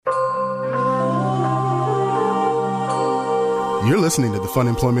You're listening to the Fun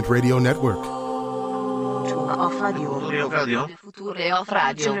Employment Radio Network. The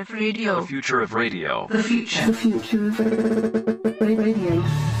future of radio. The future of radio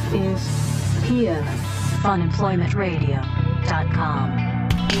is here. FunemploymentRadio.com.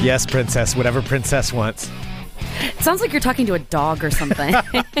 Yes, princess, whatever princess wants. It sounds like you're talking to a dog or something.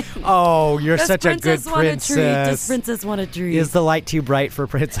 Oh, you're such a good princess. Does princess want a treat? Is the light too bright for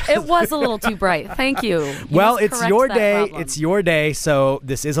princess? It was a little too bright. Thank you. Well, it's your day. Problem. It's your day, so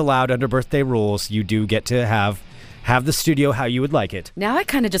this is allowed under birthday rules. You do get to have the studio how you would like it. Now I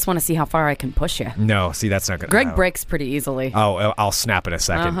kind of just want to see how far I can push you. No, see, that's not going to Greg breaks pretty easily. Oh, I'll snap in a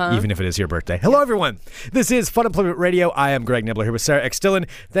second, even if it is your birthday. Hello, everyone. This is Fun Employment Radio. I am Greg Nibbler here with Sarah X. Dillon.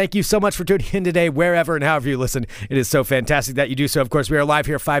 Thank you so much for tuning in today, wherever and however you listen. It is so fantastic that you do so. Of course, we are live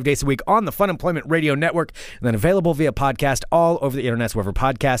here 5 days a week on the Fun Employment Radio Network, and then available via podcast all over the internet, wherever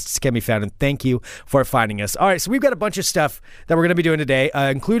podcasts can be found. And thank you for finding us. All right, so we've got a bunch of stuff that we're going to be doing today,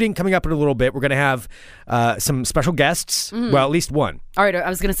 including coming up in a little bit. We're going to have some special guests. Well, at least one. All right, I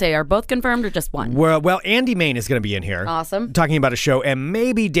was going to say, are both confirmed or just one? Well, Andy Main is going to be in here. Awesome. Talking about a show, and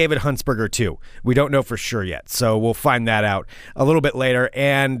maybe David Huntsberger, too. We don't know for sure yet, so we'll find that out a little bit later.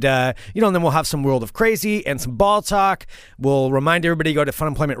 And, and then we'll have some World of Crazy and some ball talk. We'll remind everybody to go to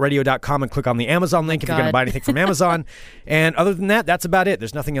funemploymentradio.com and click on the Amazon link if you're going to buy anything from Amazon. And other than that, that's about it.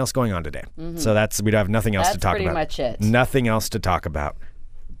 There's nothing else going on today. So we have nothing else to talk about. That's pretty much it. Nothing else to talk about.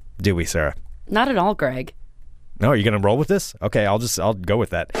 Do we, Sarah? Not at all, Greg. No, are you going to roll with this? Okay, I'll go with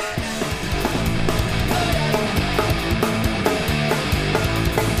that. It's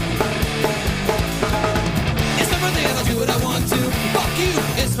my birthday and I'll do what I want to. Fuck you,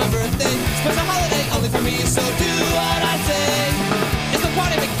 it's my birthday. Special holiday only for me, so do what I say. It's my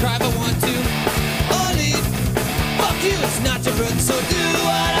party, make me cry if I want to. Or leave. Fuck you, it's not your birthday, so do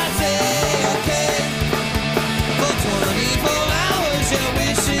what I say, okay? For 24 hours you're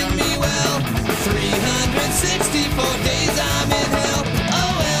wishing me well. 364 days I'm in hell.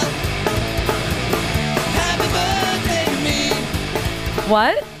 Oh well. Happy birthday to me.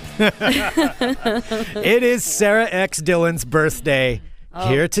 What? It is Sarah X. Dillon's birthday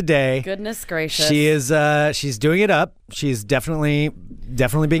here today. Goodness gracious. She is she's doing it up. She's definitely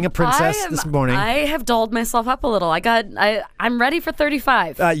being a princess this morning. I have dolled myself up a little. I'm ready for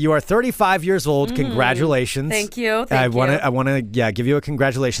 35. You are 35 years old. Congratulations. Thank you. I want to give you a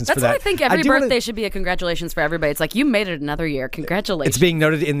congratulations for that. That's why I think every birthday should be a congratulations for everybody. It's like, you made it another year. Congratulations. It's being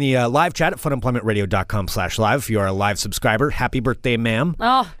noted in the live chat at funemploymentradio.com/live. If you are a live subscriber, happy birthday, ma'am.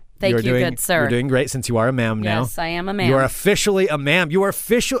 Oh, thank you, good sir. You're doing great since you are a ma'am now. Yes, I am a ma'am. You are officially a ma'am. You are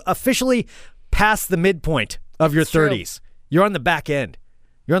officially past the midpoint of your 30s. You're on the back end.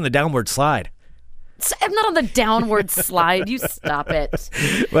 You're on the downward slide. I'm not on the downward slide. You stop it.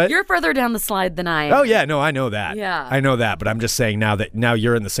 What? You're further down the slide than I am. Oh, yeah. No, I know that. Yeah. I know that. But I'm just saying now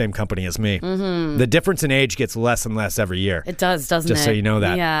you're in the same company as me. Mm-hmm. The difference in age gets less and less every year. It does, doesn't it? Just so you know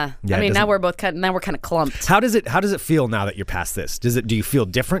that. Yeah. I mean, now we're kind of clumped. How does it feel now that you're past this? Do you feel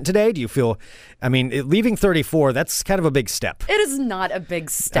different today? Do you feel, leaving 34, that's kind of a big step. It is not a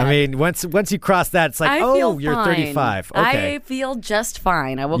big step. I mean, once you cross that, it's like, you're 35. Okay. I feel just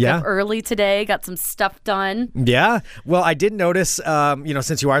fine. I woke up early today, got some stuff done. Yeah. Well, I did notice,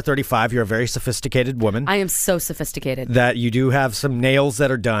 since you are 35, you're a very sophisticated woman. I am so sophisticated. That you do have some nails that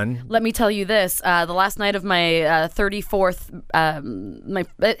are done. Let me tell you this. The last night of my 34th, I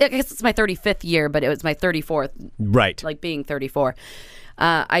guess it's my 35th year, but it was my 34th. Right. Like being 34.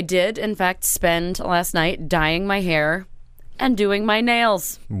 I did, in fact, spend last night dyeing my hair and doing my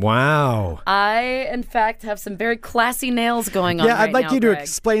nails. Wow. I, in fact, have some very classy nails going on right now, I'd like you to Greg.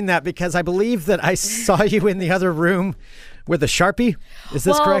 explain that, because I believe that I saw you in the other room with a Sharpie. Is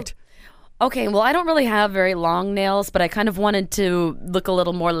this correct? Okay, well, I don't really have very long nails, but I kind of wanted to look a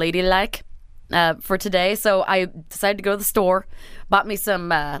little more ladylike for today. So I decided to go to the store, bought me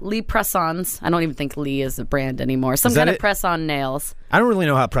some Lee press-ons. I don't even think Lee is a brand anymore. Some kind of press-on nails. I don't really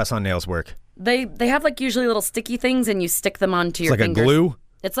know how press-on nails work. They have like usually little sticky things, and you stick them onto your fingers. Like a glue?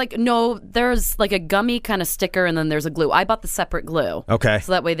 It's like, no, there's like a gummy kind of sticker, and then there's a glue. I bought the separate glue. Okay.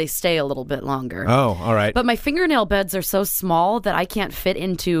 So that way they stay a little bit longer. Oh, all right. But my fingernail beds are so small that I can't fit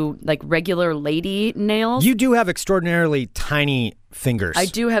into like regular lady nails. You do have extraordinarily tiny fingers. I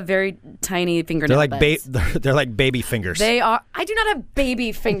do have very tiny fingernail beds. They're like baby fingers. They are. I do not have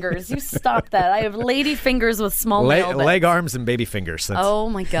baby fingers. You stop that. I have lady fingers with small nail beds. Leg arms and baby fingers. Oh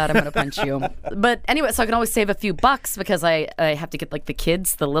my God, I'm going to punch you. But anyway, so I can always save a few bucks because I have to get like the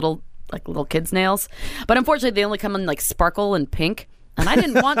kids, the little kids' nails. But unfortunately, they only come in like sparkle and pink. And I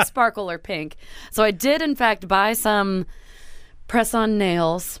didn't want sparkle or pink. So I did, in fact, buy some press-on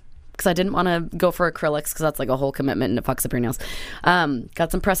nails. because I didn't want to go for acrylics because that's like a whole commitment and it fucks up your nails.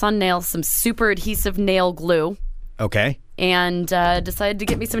 Got some press-on nails, some super adhesive nail glue. Okay. And decided to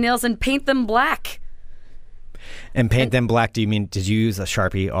get me some nails and paint them black. And paint them black, do you mean, did you use a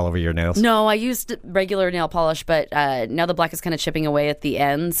Sharpie all over your nails? No, I used regular nail polish, but now the black is kind of chipping away at the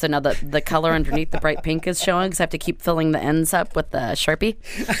ends. So now the color underneath the bright pink is showing because I have to keep filling the ends up with the Sharpie.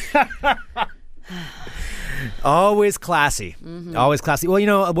 Always classy. Always classy.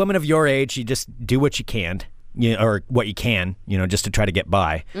 Well, a woman of your age, you just do what you can. Or what you can, just to try to get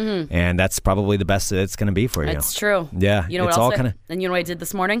by. And that's probably the best it's going to be for you. It's true. Yeah. You know it's what else? all kind of. And you know what I did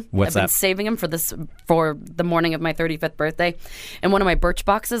this morning? What's I've been that? saving them for the morning of my 35th birthday. In one of my Birch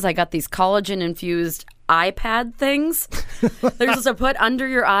boxes, I got these collagen-infused iPad things. They're supposed to put under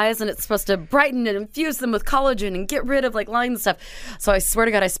your eyes, and it's supposed to brighten and infuse them with collagen and get rid of like lines and stuff. So I swear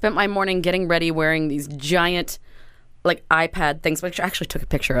to God, I spent my morning getting ready wearing these giant iPad things, which I actually took a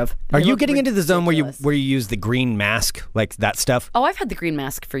picture of. Are you getting into the zone where you use the green mask, like that stuff? Oh, I've had the green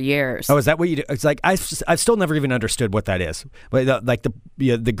mask for years. Oh, is that what you do? It's like I've still never even understood what that is. Like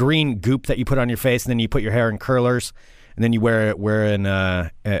the green goop that you put on your face, and then you put your hair in curlers, and then you wear an.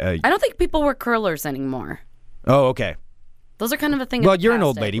 I don't think people wear curlers anymore. Oh, okay. Those are kind of a thing. Well, of the you're an past,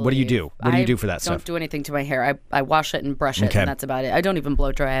 old lady. What do you do? What do you do for that I stuff? don't do anything to my hair. I wash it and brush it, and that's about it. I don't even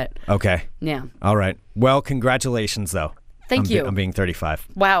blow dry it. Okay. Yeah. All right. Well, congratulations, though. Thank you. I'm being 35.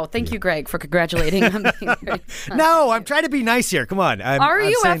 Wow. Thank you, Greg, for congratulating on being 35. No, I'm trying to be nice here. Come on. Are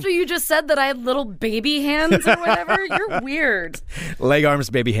you after you just said that I had little baby hands or whatever? You're weird. Leg,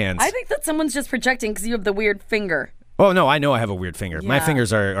 arms, baby hands. I think that someone's just projecting because you have the weird finger. Oh, no, I know I have a weird finger. Yeah. My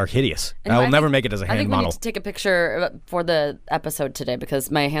fingers are hideous. And I will I never think- make it as a I hand think we model. need to take a picture for the episode today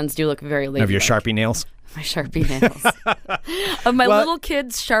because my hands do look very ladylike. Of your Sharpie nails? My Sharpie nails. Of my little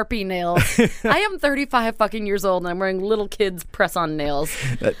kids' Sharpie nails. I am 35 fucking years old and I'm wearing little kids' press-on nails.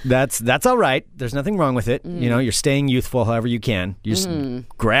 That's all right. There's nothing wrong with it. You're staying youthful however you can. You just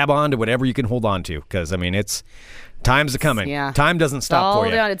grab on to whatever you can hold on to because, it's... Time's coming. Yeah. Time doesn't stop for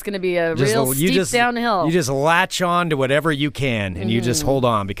you. Down. It's going to be a real steep downhill. You just latch on to whatever you can, and you just hold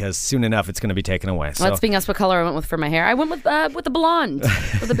on because soon enough it's going to be taken away. So. That's being asked what color I went with for my hair. I went with the blonde,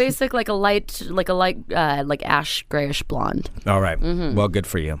 with a basic like a light ash grayish blonde. All right. Well, good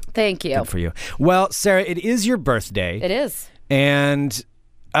for you. Thank you. Good for you. Well, Sarah, it is your birthday. It is. And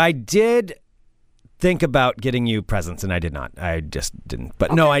I did think about getting you presents, and I did not. I just didn't.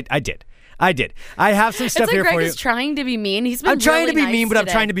 But no, I did. I did. I have some stuff it's like here Greg for you. is trying to be mean. He's been I'm trying really to be nice mean, but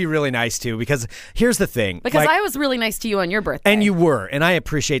today. I'm trying to be really nice too because here's the thing. Because I was really nice to you on your birthday. And you were, and I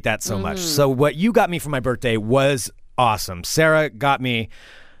appreciate that so much. So what you got me for my birthday was awesome. Sarah got me,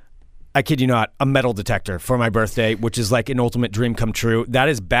 I kid you not, a metal detector for my birthday, which is like an ultimate dream come true. That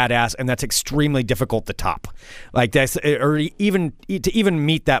is badass, and that's extremely difficult to top. Like that's, or even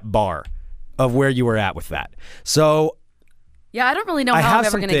meet that bar of where you were at with that. So yeah, I don't really know how I'm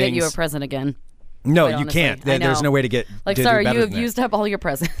ever going to get you a present again. No, quite you honestly. can't. I know. There's no way to get. Like, to sorry, do better you have than that. used up all your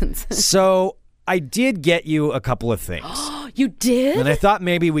presents. So I did get you a couple of things. You did? And I thought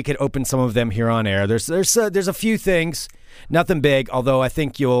maybe we could open some of them here on air. There's a few things, nothing big, although I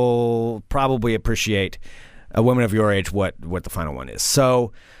think you'll probably appreciate a woman of your age what the final one is.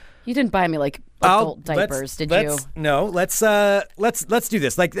 So you didn't buy me like adult diapers, did you? No, let's do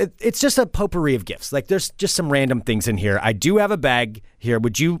this. Like it's just a potpourri of gifts. Like there's just some random things in here. I do have a bag here.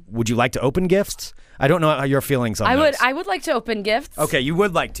 Would you like to open gifts? I don't know how your feelings on those. I would like to open gifts. Okay, you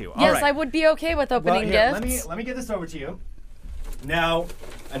would like to. All yes, right. I would be okay with opening gifts. Let me get this over to you. Now,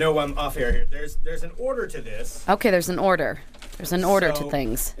 I know I'm off air here. There's an order to this. Okay, there's an order. There's an order to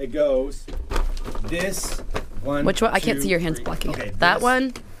things. It goes this one. Which one? I can't 2, see your hands 3. blocking Okay, it. That this,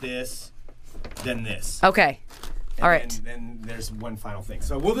 one? This, then this. Okay. And All right. Then there's one final thing.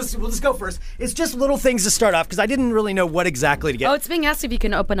 So we'll just go first. It's just little things to start off because I didn't really know what exactly to get. Oh, it's being asked if you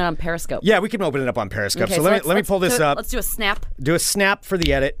can open it on Periscope. Yeah, we can open it up on Periscope. Okay, so let me pull this up. Let's do a snap. Do a snap for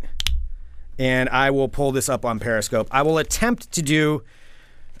the edit, and I will pull this up on Periscope. I will attempt to do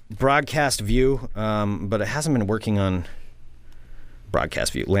broadcast view, but it hasn't been working on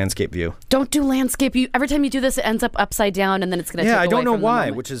broadcast view, landscape view. Don't do landscape. Every time you do this, it ends up upside down, and then it's going to take away I don't know from the why.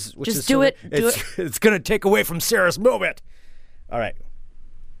 moment. Which is Just do it. It's going to take away from Sarah's moment. All right.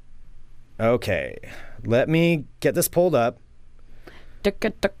 Okay. Let me get this pulled up.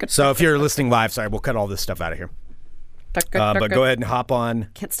 So if you're listening live, sorry, we'll cut all this stuff out of here. But go ahead and hop on.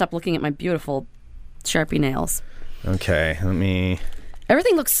 Can't stop looking at my beautiful Sharpie nails. Okay, let me...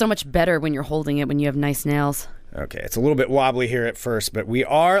 Everything looks so much better when you're holding it when you have nice nails. Okay, it's a little bit wobbly here at first, but we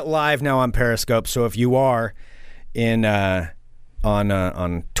are live now on Periscope, so if you are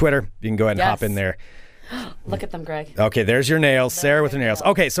on Twitter, you can go ahead and hop in there. Look at them, Greg. Okay, there's your nails. Sarah with her nails.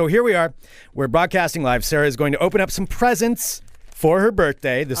 Okay, so here we are. We're broadcasting live. Sarah is going to open up some presents for her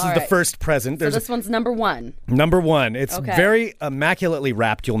birthday. This is the first present. So this one's number one. Number one. It's very immaculately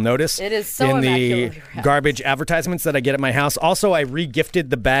wrapped, you'll notice. It is so in immaculately the wrapped. garbage advertisements that I get at my house. Also, I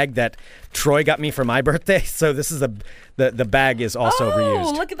re-gifted the bag that Troy got me for my birthday. So this is the bag is also reused.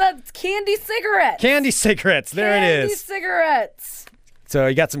 Oh, look at that. It's candy cigarettes. Candy cigarettes. There it is. Candy cigarettes. So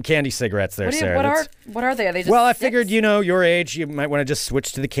you got some candy cigarettes there, Sarah. What are they? Are they just Well, I sticks? figured, your age, you might want to just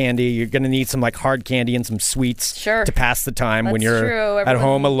switch to the candy. You're going to need some like hard candy and some sweets to pass the time when That's you're true. at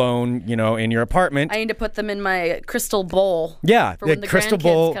home alone, in your apartment. I need to put them in my crystal bowl. Yeah, for when the crystal grandkids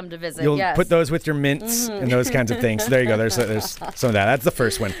bowl. come to visit. You'll yes. put those with your mints and those kinds of things. So there you go. There's some of that. That's the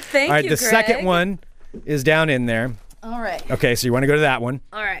first one. Thank All right, you, the Greg. second one is down in there. All right. Okay, so you want to go to that one.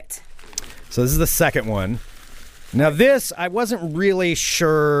 All right. So this is the second one. Now this, I wasn't really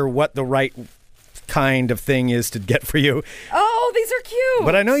sure what the right kind of thing is to get for you. Oh, these are cute.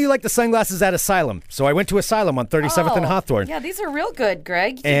 But I know you like the sunglasses at ASYLUM. So I went to ASYLUM on 37th and Hawthorne. Yeah, these are real good,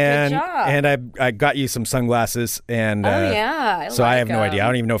 Greg. You did And a good job. and I got you some sunglasses. And so I have no idea. I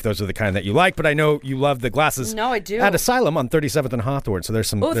don't even know if those are the kind that you like, but I know you love the glasses. No, I do. At ASYLUM on 37th and Hawthorne. So there's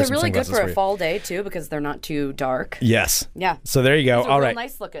some. Oh, there's they're some really good sunglasses for a you. fall day too because they're not too dark. Yes. Yeah. So there you go. These are All real right.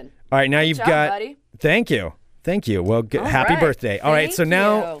 nice looking. All right. Now Good you've job, got. buddy. Thank you. Thank you. Well, happy right. birthday. All right. So Thank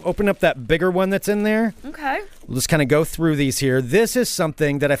now you. open up that bigger one that's in there. Okay. We'll just kind of go through these here. This is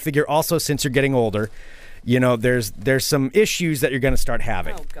something that I figure also since you're getting older, there's some issues that you're going to start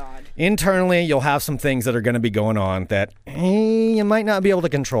having. Oh, God. Internally, you'll have some things that are going to be going on that you might not be able to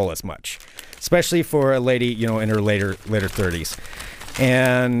control as much, especially for a lady, in her later 30s.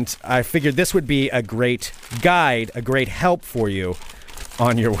 And I figured this would be a great guide, a great help for you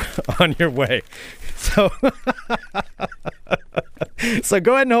on your way. So, so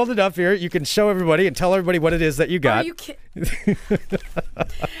go ahead and hold it up here. You can show everybody and tell everybody what it is that you got. Are you kidding?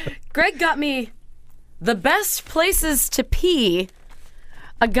 Greg got me The Best Places to Pee,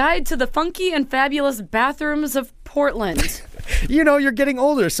 a guide to the funky and fabulous bathrooms of Portland. You're getting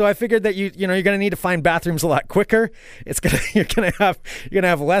older, so I figured that you're going to need to find bathrooms a lot quicker. You're going to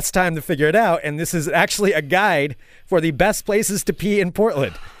have less time to figure it out, and this is actually a guide for the best places to pee in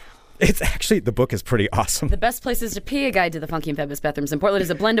Portland. It's actually, the book is pretty awesome. The Best Places to Pee, a guide to the funky and fabulous bathrooms in Portland,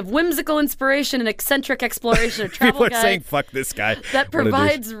 is a blend of whimsical inspiration and eccentric exploration of travel People are guides saying, fuck this guy. that What a douche.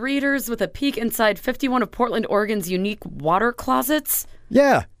 provides readers with a peek inside 51 of Portland, Oregon's unique water closets.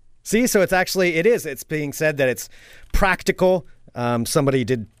 Yeah. See, so it's being said that it's practical. Somebody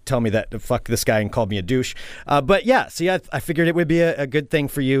did tell me that, fuck this guy, and called me a douche. But yeah, see, I figured it would be a good thing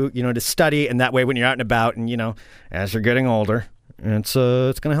for you, to study, and that way when you're out and about and, as you're getting older, it's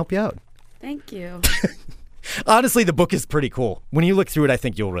going to help you out. Thank you. Honestly, the book is pretty cool. When you look through it, I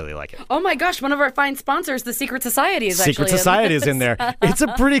think you'll really like it. Oh my gosh, one of our fine sponsors, the Secret Society, is Secret actually Society in is in there. It's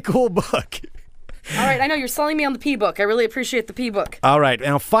a pretty cool book. All right, I know you're selling me on the P book. I really appreciate the P book. All right.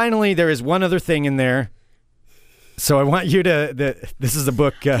 Now, finally, there is one other thing in there. So I want you to, this is a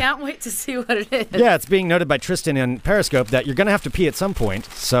book. Can't wait to see what it is. Yeah, it's being noted by Tristan in Periscope that you're going to have to pee at some point.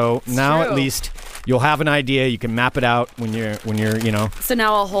 So now true. at least you'll have an idea. You can map it out when you're. So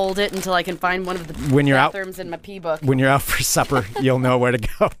now I'll hold it until I can find one of the When you're out- bathrooms in my P book. When you're out for supper, you'll know where to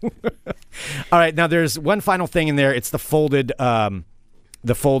go. All right. Now there's one final thing in there. It's the folded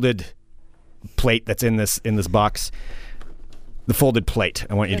plate that's in this box. The folded plate.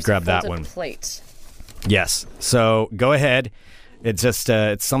 I want you to grab that one. Plate. Yes. So go ahead. It's just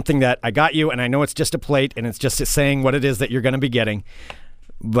it's something that I got you, and I know it's just a plate, and it's just saying what it is that you're going to be getting.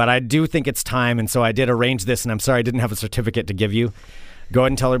 But I do think it's time, and so I did arrange this, and I'm sorry I didn't have a certificate to give you. Go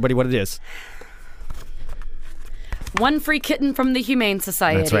ahead and tell everybody what it is. One free kitten from the Humane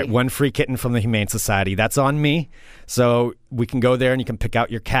Society. That's right. One free kitten from the Humane Society. That's on me. So we can go there, and you can pick out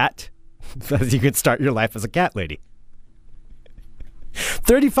your cat. So you can start your life as a cat lady.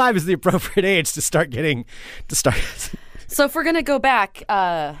 35 is the appropriate age to start. So if we're going to go back,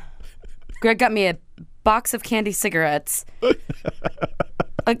 Greg got me a box of candy cigarettes,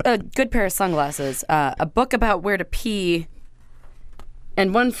 a good pair of sunglasses, a book about where to pee,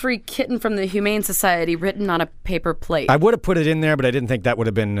 and one free kitten from the Humane Society written on a paper plate. I would have put it in there, but I didn't think that would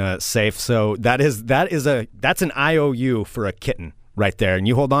have been safe. So that's an IOU for a kitten right there, and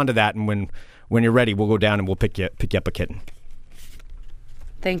you hold on to that, and when you're ready, we'll go down and we'll pick you up a kitten.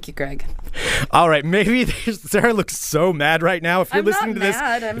 Thank you, Greg. All right, maybe Sarah looks so mad right now. If you're I'm listening not to this,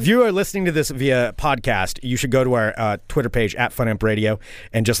 mad. if you are listening to this via podcast, you should go to our Twitter page at FunAmp Radio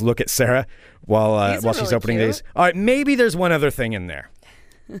and just look at Sarah while she's really opening cute. these. All right, maybe there's one other thing in there.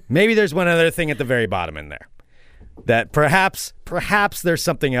 Maybe there's one other thing at the very bottom in there. that perhaps there's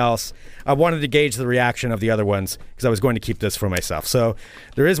something else. I wanted to gauge the reaction of the other ones because I was going to keep this for myself. So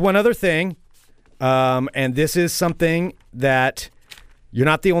there is one other thing, and this is something that you're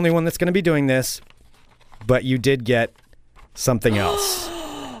not the only one that's going to be doing this, but you did get something else.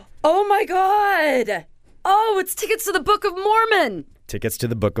 Oh my God! Oh, it's tickets to the Book of Mormon. Tickets to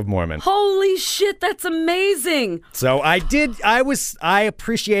the Book of Mormon. Holy shit, that's amazing. So I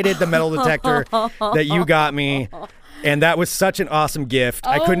appreciated the metal detector that you got me, and that was such an awesome gift.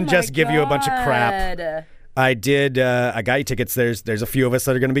 I couldn't just give you a bunch of crap. I did. I got you tickets. There's a few of us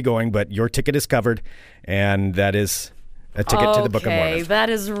that are going to be going, but your ticket is covered, and that is a ticket to the Book of Mormon. Okay, that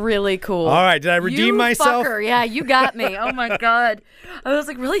is really cool. All right, did I redeem myself? Fucker. Yeah, you got me. Oh my God. I was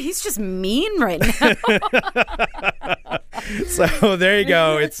like, really? He's just mean right now. So there you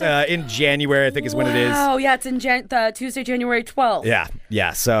go. It's in January, I think is when it is. Oh, yeah, it's in Tuesday, January 12th.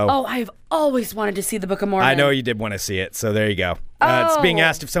 Yeah. So. Oh, I've always wanted to see the Book of Mormon. I know you did want to see it, so there you go. It's being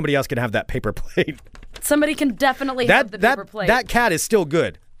asked if somebody else can have that paper plate. Somebody can definitely have the paper plate. That cat is still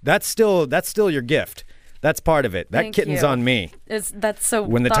good. That's still your gift. That's part of it. That Thank kitten's you. on me. That's so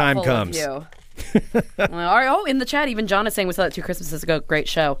when the time thoughtful comes. of you. Oh, in the chat, even John is saying we saw that 2 Christmases ago. Great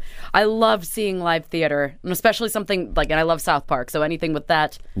show. I love seeing live theater, and especially something like, and I love South Park, so anything with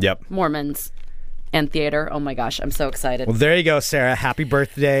that. Yep. Mormons and theater. Oh my gosh, I'm so excited. Well, there you go, Sarah. Happy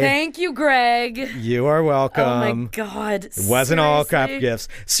birthday. Thank you, Greg. You are welcome. Oh my God. It wasn't all crap gifts.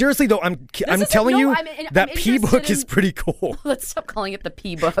 Seriously though, I'm telling you that pee book is pretty cool. Let's stop calling it the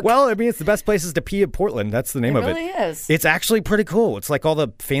pee book. Well, I mean, it's the best places to pee in Portland. That's the name of it. It really is. It's actually pretty cool. It's like all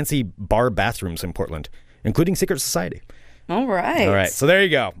the fancy bar bathrooms in Portland, including Secret Society. All right. So there you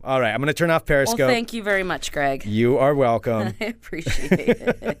go. All right. I'm going to turn off Periscope. Well, thank you very much, Greg. You are welcome. I appreciate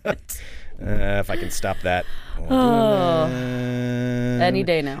it. If I can stop that. Any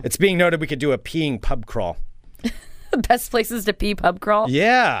day now. It's being noted we could do a peeing pub crawl. Best places to pee pub crawl?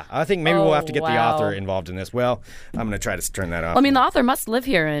 Yeah. I think maybe we'll have to get the wow. author involved in this. Well, I'm going to try to turn that off. I mean, the author must live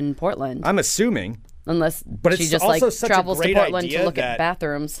here in Portland. I'm assuming. Unless but she it's just also like such a travels to great Portland idea to look that- at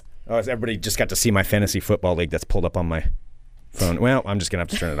bathrooms. Oh, everybody just got to see my fantasy football league that's pulled up on my phone. Well, I'm just going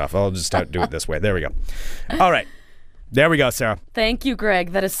to have to turn it off. I'll just do it this way. There we go. All right. There we go, Sarah. Thank you,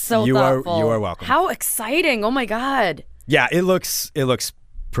 Greg. That is so You thoughtful. are welcome. How exciting. Oh my God. Yeah, it looks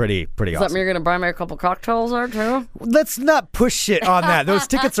pretty Does that mean awesome. you're going to buy me a couple cocktails there too? Let's not push shit on that. Those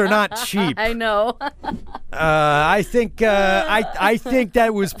tickets are not cheap. I know. I think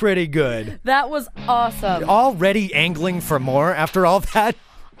that was pretty good. That was awesome. Already angling for more after all that.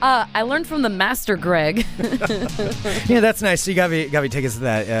 I learned from the master, Greg. Yeah, that's nice. So you got me tickets to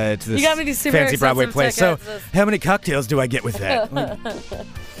that to this You got me these super fancy Broadway expensive place. tickets. So how many cocktails do I get with that?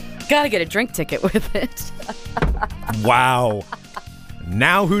 Gotta get a drink ticket with it. Wow.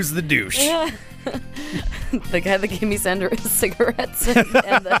 Now who's the douche? The guy that gave me Sandra cigarettes and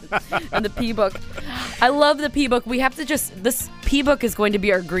the pee book. I love the pee book. We have to this pee book is going to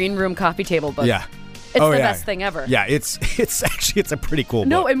be our green room coffee table book. Yeah. It's the best thing ever. Yeah, it's a pretty cool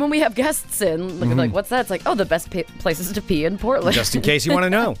No, book. and when we have guests in, like, what's that? It's like, the best places to pee in Portland. Just in case you want to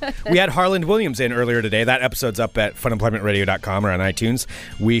know. We had Harland Williams in earlier today. That episode's up at funemploymentradio.com or on iTunes.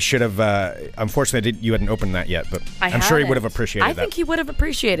 We should have, unfortunately, you hadn't opened that yet, but I'm sure he would have appreciated that. I think he would have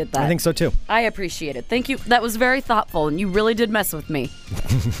appreciated that. I think so, too. I appreciate it. Thank you. That was very thoughtful, and you really did mess with me.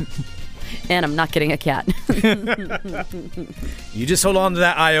 And I'm not getting a cat. You just hold on to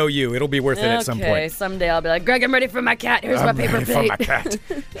that IOU. It'll be worth it at some point. Okay, someday I'll be like, Greg, I'm ready for my cat. Here's my paper ready plate. for my cat.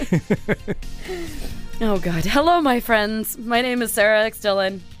 Oh, God. Hello, my friends. My name is Sarah X.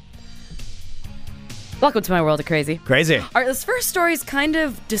 Dillon. Welcome to my world of crazy. Crazy. All right, this first story is kind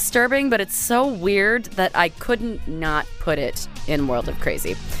of disturbing, but it's so weird that I couldn't not put it in World of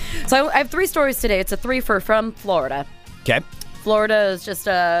Crazy. So I have 3 stories today. It's a 3-fer from Florida. Okay. Florida is just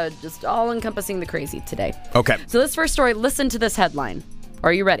all-encompassing the crazy today. Okay. So this first story, listen to this headline.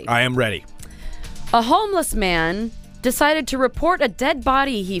 Are you ready? I am ready. A homeless man decided to report a dead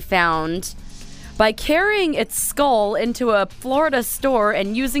body he found by carrying its skull into a Florida store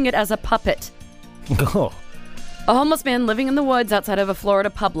and using it as a puppet. Oh. A homeless man living in the woods outside of a Florida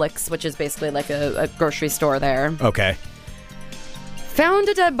Publix, which is basically like a grocery store there, Okay. found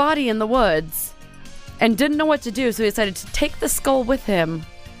a dead body in the woods and didn't know what to do, so he decided to take the skull with him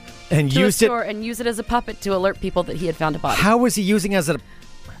And to a used it. store and use it as a puppet to alert people that he had found a body. How was he using as a...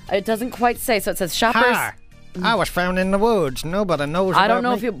 It doesn't quite say, so it says shoppers. Hi. I was found in the woods. Nobody knows I don't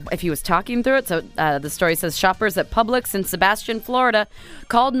know about me. if he was talking through it. So the story says shoppers at Publix in Sebastian, Florida,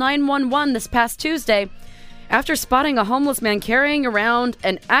 called 911 this past Tuesday after spotting a homeless man carrying around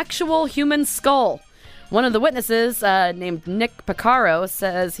an actual human skull. One of the witnesses, named Nick Picaro,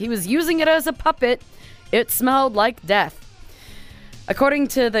 says he was using it as a puppet, It smelled like death. According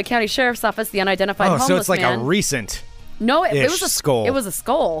to the county sheriff's office, the unidentified homeless man... Oh, so it's like a recent... No, it was a skull. It was a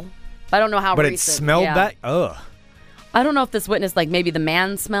skull. I don't know how but recent. But it smelled that? Ugh. I don't know if this witness, like, maybe the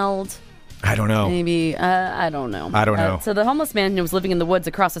man smelled. I don't know. Maybe, I don't know. I don't know. So the homeless man who was living in the woods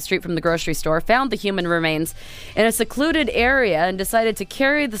across the street from the grocery store found the human remains in a secluded area and decided to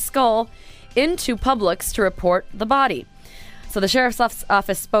carry the skull into Publix to report the body. So the sheriff's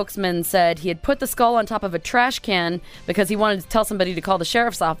office spokesman said he had put the skull on top of a trash can because he wanted to tell somebody to call the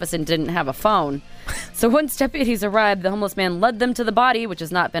sheriff's office and didn't have a phone. So once deputies arrived, the homeless man led them to the body, which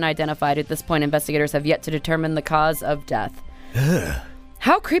has not been identified. At this point, investigators have yet to determine the cause of death. Ugh.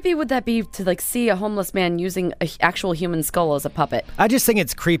 How creepy would that be to, like, see a homeless man using an actual human skull as a puppet? I just think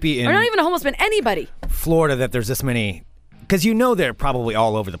it's creepy in... Or not even a homeless man, anybody. Florida that there's this many... Because you know they're probably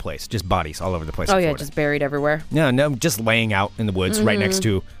all over the place. Just bodies all over the place in Florida. Just buried everywhere. No, just laying out in the woods right next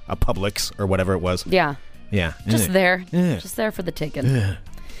to a Publix or whatever it was. Yeah. Yeah. Just there. Just there for the taking.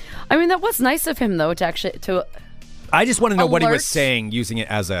 I mean, that was nice of him, though, to actually... I just want to know what he was saying, using it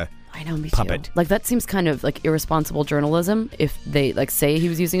as a I know, me puppet. Too. Like, that seems kind of like irresponsible journalism if they, like, say he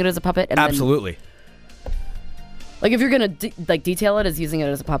was using it as a puppet. And Absolutely. Then, like, if you're going to, detail it as using it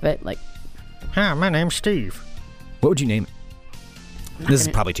as a puppet, like... Hi, my name's Steve. What would you name it? This is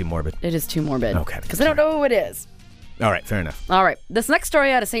probably too morbid. It is too morbid. Okay. Because I don't know who it is. All right, fair enough. All right. This next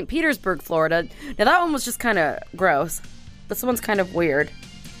story out of St. Petersburg, Florida. Now, that one was just kind of gross. This one's kind of weird.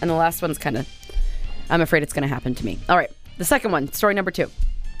 And the last one's kind of... I'm afraid it's going to happen to me. All right. The second one, story number 2.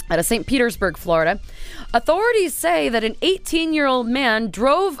 Out of St. Petersburg, Florida. Authorities say that an 18-year-old man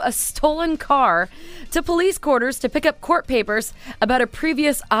drove a stolen car to police quarters to pick up court papers about a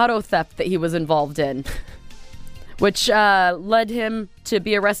previous auto theft that he was involved in. Which led him to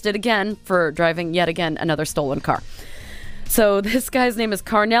be arrested again for driving yet again another stolen car. So this guy's name is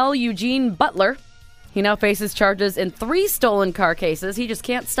Carnell Eugene Butler. He now faces charges in 3 stolen car cases. He just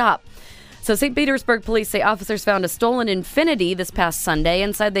can't stop. So St. Petersburg police say officers found a stolen Infiniti this past Sunday.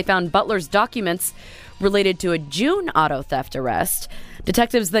 Inside they found Butler's documents related to a June auto theft arrest.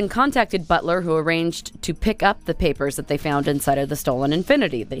 Detectives then contacted Butler, who arranged to pick up the papers that they found inside of the stolen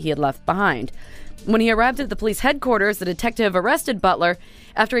Infiniti that he had left behind. When he arrived at the police headquarters, the detective arrested Butler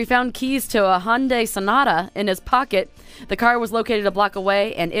after he found keys to a Hyundai Sonata in his pocket. The car was located a block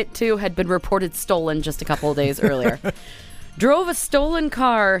away, and it, too, had been reported stolen just a couple of days earlier. Drove a stolen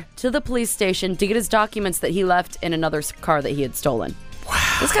car to the police station to get his documents that he left in another car that he had stolen.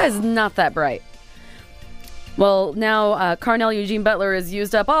 Wow. This guy's not that bright. Well, now Carnell Eugene Butler has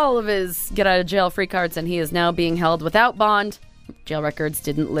used up all of his get-out-of-jail-free cards, and he is now being held without bond. Jail records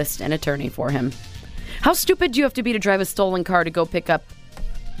didn't list an attorney for him. How stupid do you have to be to drive a stolen car to go pick up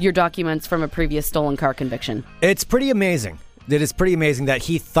your documents from a previous stolen car conviction? It's pretty amazing. It is pretty amazing that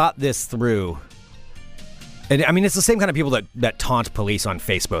he thought this through. And I mean, it's the same kind of people that taunt police on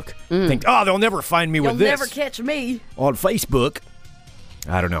Facebook. Think, oh, they'll never find me with this. They'll never catch me. On Facebook.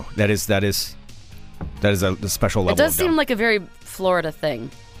 I don't know. That is a special level. It does of dumb. seem like a very Florida thing.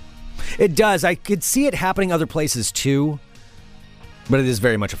 It does. I could see it happening other places too, but it is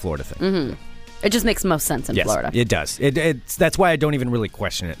very much a Florida thing. Mm-hmm. It just makes most sense in Florida. It does. That's why I don't even really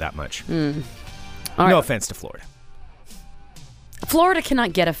question it that much. No offense to Florida. Florida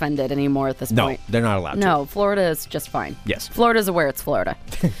cannot get offended anymore at this point. No, they're not allowed to. No, Florida is just fine. Yes. Florida's aware it's Florida.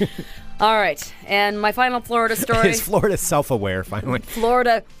 All right. And my final Florida story. Is Florida self-aware, finally?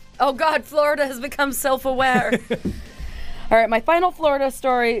 Florida. Oh, God, Florida has become self-aware. All right, my final Florida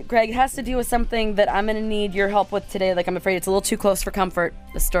story, Greg, has to do with something that I'm going to need your help with today. Like, I'm afraid it's a little too close for comfort.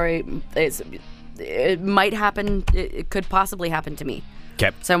 The story it might happen. It could possibly happen to me.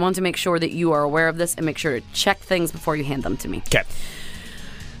 Okay. So I want to make sure that you are aware of this and make sure to check things before you hand them to me. Okay.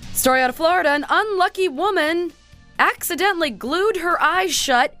 Story out of Florida. An unlucky woman accidentally glued her eyes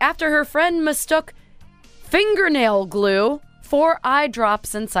shut after her friend mistook fingernail glue for eye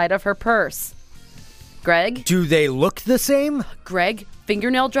drops inside of her purse. Greg? Do they look the same? Greg,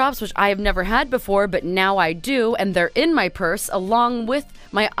 fingernail drops, which I have never had before, but now I do, and they're in my purse along with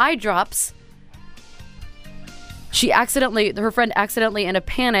my eye drops. Her friend accidentally, in a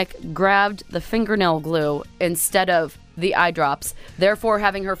panic, grabbed the fingernail glue instead of the eye drops, therefore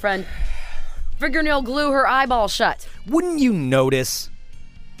having her friend fingernail glue her eyeball shut. Wouldn't you notice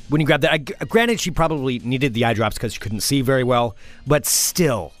when you grabbed that? Granted, she probably needed the eye drops because she couldn't see very well, but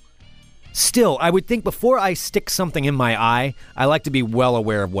still, I would think before I stick something in my eye, I like to be well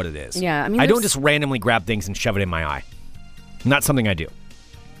aware of what it is. Yeah, I mean, I don't just randomly grab things and shove it in my eye. Not something I do.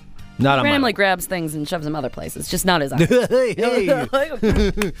 Not on randomly my grabs things and shoves them other places, just not his eyes.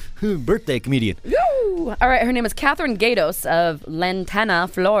 hey. Birthday comedian. Woo! All right, her name is Catherine Gatos of Lantana,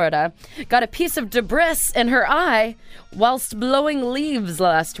 Florida. Got a piece of debris in her eye whilst blowing leaves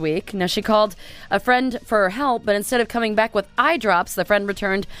last week. Now, she called a friend for help, but instead of coming back with eye drops, the friend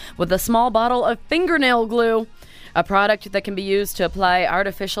returned with a small bottle of fingernail glue, a product that can be used to apply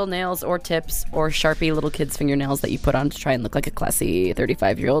artificial nails or tips or Sharpie little kids' fingernails that you put on to try and look like a classy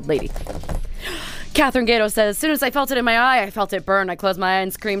 35-year-old lady. Catherine Gato says, as soon as I felt it in my eye, I felt it burn. I closed my eye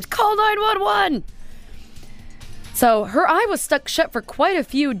and screamed, call 911! So her eye was stuck shut for quite a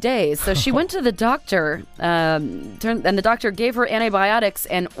few days. So she went to the doctor, and the doctor gave her antibiotics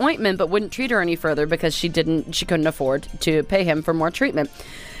and ointment, but wouldn't treat her any further because she couldn't afford to pay him for more treatment.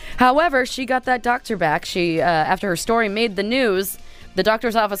 However, she got that doctor back. She, after her story made the news, the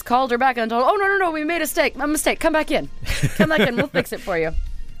doctor's office called her back and told, oh, no, we made a mistake. Come back in. We'll fix it for you.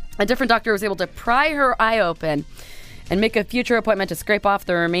 A different doctor was able to pry her eye open and make a future appointment to scrape off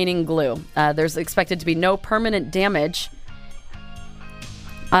the remaining glue. There's expected to be no permanent damage.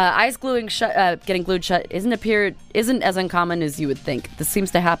 Eyes getting glued shut isn't as uncommon as you would think. This seems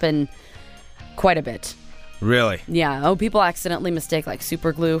to happen quite a bit. Really? Yeah. Oh, people accidentally mistake like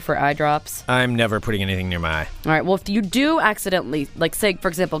super glue for eye drops. I'm never putting anything near my eye. All right. Well, if you do accidentally, like say, for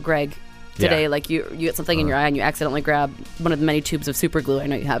example, Greg, today, like you get something in your eye and you accidentally grab one of the many tubes of super glue I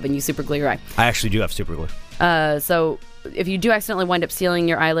know you have and you super glue your eye. I actually do have super glue. So if you do accidentally wind up sealing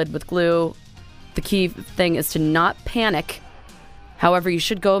your eyelid with glue, the key thing is to not panic. However, you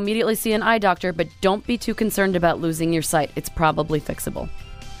should go immediately see an eye doctor, but don't be too concerned about losing your sight. It's probably fixable.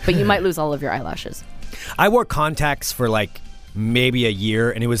 But you might lose all of your eyelashes. I wore contacts for like maybe a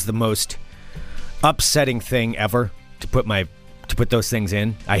year, and it was the most upsetting thing ever to put those things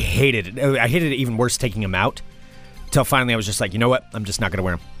in. I hated it. I hated it even worse taking them out. Until finally I was just like, you know what? I'm just not going to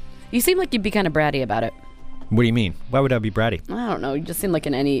wear them. You seem like you'd be kind of bratty about it. What do you mean? Why would I be bratty? I don't know. You just seem like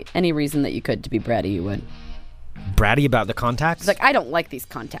in any reason that you could to be bratty, you would. Bratty about the contacts? It's like, I don't like these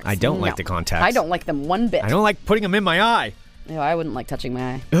contacts. I don't like the contacts. I don't like them one bit. I don't like putting them in my eye. No, I wouldn't like touching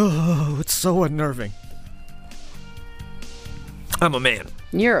my eye. Oh, it's so unnerving. I'm a man.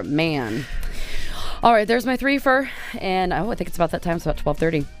 You're a man. All right, there's my 3 for, and I think it's about that time. It's about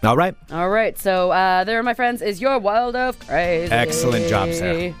 12:30. All right. So there, my friends, is your Wild of Crazy. Excellent job,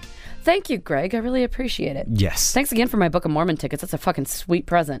 Sarah. Thank you, Greg. I really appreciate it. Yes. Thanks again for my Book of Mormon tickets. That's a fucking sweet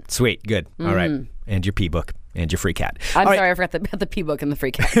present. Sweet. Good. All right. And your P-book. And your free cat. I'm sorry, I forgot the P-book and the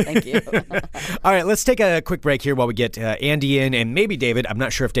free cat. Thank you. All right, let's take a quick break here while we get Andy in and maybe David. I'm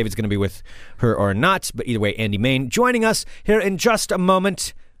not sure if David's going to be with her or not, but either way, Andy Main joining us here in just a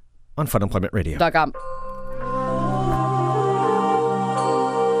moment on funemploymentradio.com.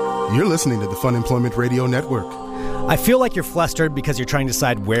 You're listening to the Fun Employment Radio Network. I feel like you're flustered because you're trying to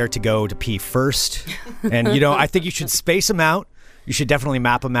decide where to go to pee first. And, I think you should space them out. You should definitely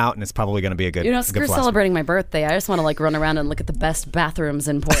map them out, and it's probably going to be a good screw celebrating my birthday. I just want to run around and look at the best bathrooms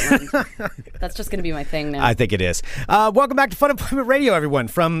in Portland. That's just going to be my thing now. I think it is. Welcome back to Fun Employment Radio, everyone.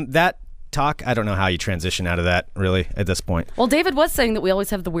 From that talk, I don't know how you transition out of that, really, at this point. Well, David was saying that we always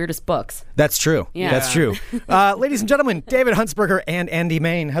have the weirdest books. That's true. Yeah. That's true. Ladies and gentlemen, David Huntsberger and Andy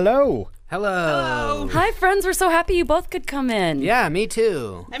Main. Hello. Hello. Hi, friends. We're so happy you both could come in. Yeah, me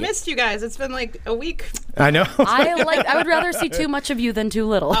too. I missed you guys. It's been like a week. I know. I would rather see too much of you than too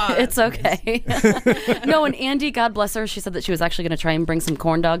little. It's okay. No, and Andy, God bless her, she said that she was actually going to try and bring some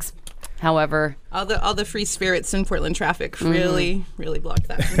corn dogs. However, all the free spirits in Portland traffic really blocked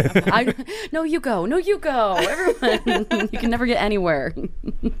that from happening. No, you go. Everyone, you can never get anywhere.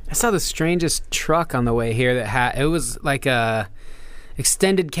 I saw the strangest truck on the way here that it was like a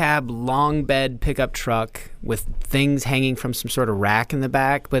extended cab, long bed pickup truck with things hanging from some sort of rack in the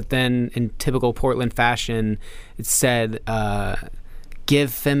back. But then, in typical Portland fashion, it said,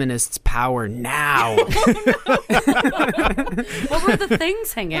 "Give feminists power now." What were the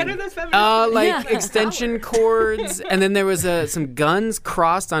things hanging? What are the feminists? Extension cords, and then there was some guns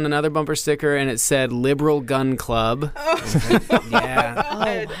crossed on another bumper sticker, and it said "Liberal Gun Club." Yeah.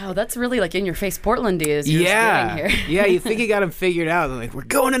 Oh wow, that's really in your face, Portlandy is. Yeah. Here. Yeah, you think you got them figured out? They're like, we're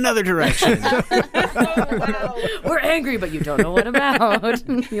going another direction. We're angry, but you don't know what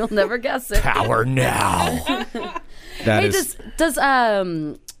about. You'll never guess it. Power now. Does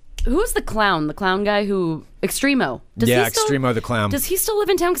who's the clown? The clown guy who Extremo? Extremo the clown. Does he still live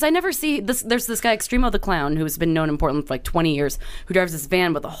in town? Because I never see this. There's this guy Extremo the clown who's been known in Portland for 20 years, who drives this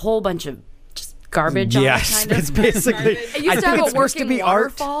van with a whole bunch of just garbage on it. Yes, it's basically. It used to have a working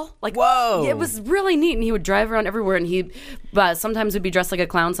waterfall. Whoa! It was really neat, and he would drive around everywhere, and he sometimes would be dressed like a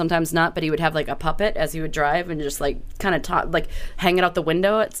clown, sometimes not, but he would have like a puppet as he would drive and just like kind of like hang it out the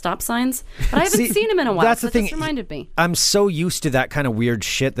window at stop signs. But I haven't seen him in a while. That's so the thing. Just reminded me. I'm so used to that kind of weird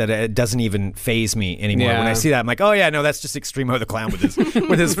shit that it doesn't even faze me anymore. Yeah. When I see that, I'm like, oh yeah, no, that's just Extremo the Clown with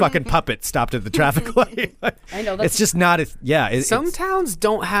his fucking puppet stopped at the traffic light. I know. It's just not. Some towns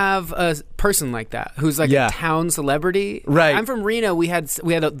don't have a person like that who's like a town celebrity. Right. I'm from Reno. We had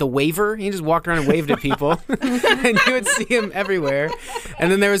the waver. He just walked around and waved at people, and you would see him everywhere.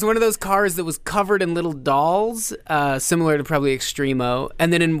 And then there was one of those cars that was covered in little dolls, similar to probably Extremo.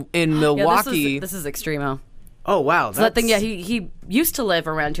 And then in Milwaukee, Yeah, this is Extremo. oh wow, So that thing, he used to live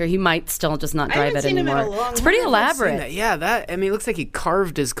around here. He might still just not I drive haven't it seen him in anymore. a long It's pretty time. elaborate. Yeah, I mean, it looks like he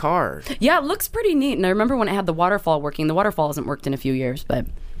carved his car. Yeah, it looks pretty neat. And I remember when it had the waterfall working. The waterfall hasn't worked in a few years, but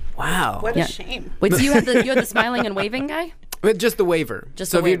Wow. What Yeah. a shame. wait, so you had the smiling and waving guy? But just the waiver.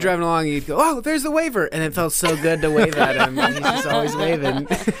 Just so the if you're waiver. driving along, you'd go, "Oh, there's the waiver," and it felt so good to wave at him. And he's just always waving.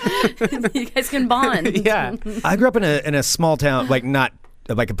 You guys can bond. Yeah. I grew up in a small town,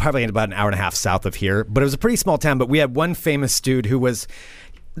 probably about an hour and a half south of here, but it was a pretty small town. But we had one famous dude who was.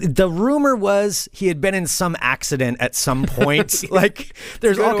 The rumor was he had been in some accident at some point. Like,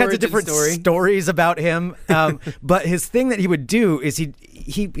 there's Good all kinds of origin different story. stories about him. But his thing that he would do is he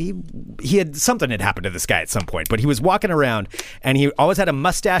had something had happened to this guy at some point. But he was walking around and he always had a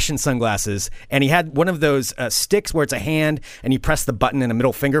mustache and sunglasses, and he had one of those sticks where it's a hand and you press the button and a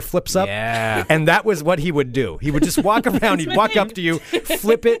middle finger flips up. Yeah. And that was what he would do. He would just walk around. He'd walk up to you,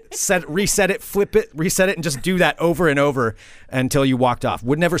 flip it, reset it, flip it, reset it, and just do that over and over until you walked off.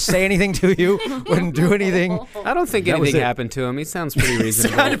 Would never say anything to you. Wouldn't do anything. I don't think That was anything it. happened to him. He sounds pretty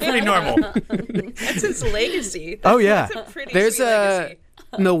reasonable. Sounded pretty normal. That's his legacy. Oh, yeah. That's a pretty There's sweet legacy.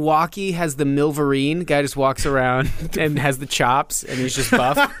 Milwaukee has the Milverine. Guy just walks around and has the chops, and he's just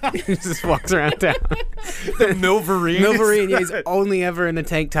buff. He just walks around town. Milverine. Milverine, yeah, he's only ever in the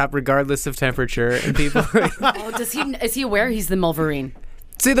tank top, regardless of temperature. And people, Oh, is he aware he's the Mulverine?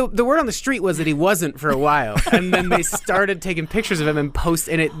 see, the word on the street was that he wasn't for a while, and then they started taking pictures of him and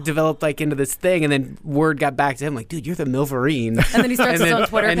and it developed like into this thing, and then word got back to him like, "Dude, you're the Milverine." And then he starts his own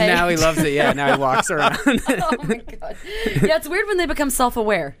Twitter and page. now he loves it. Yeah, now he walks around. Oh my god. Yeah, it's weird when they become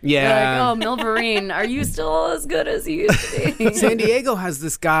self-aware. Yeah. They're like, oh, Milverine, are you still as good as you used to be? San Diego has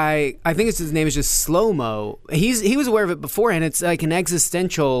this guy. I think his name is just Slow Mo. He was aware of it beforehand. It's like an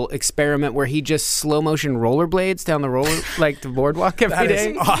existential experiment where he just slow motion rollerblades down the boardwalk every day.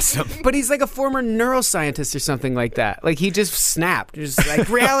 That is awesome. But he's like a former neuroscientist or something like that. Like he just snapped. Just like,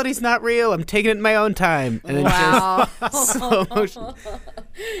 reality's not real. I'm taking it in my own time. And then Wow. just slow motion.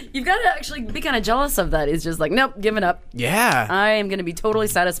 You've got to actually be kind of jealous of that. He's just like, nope, giving up. Yeah. I am going to be totally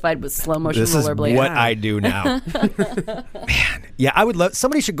satisfied with slow motion This is rollerblades. what I do now. Man. Yeah, I would love.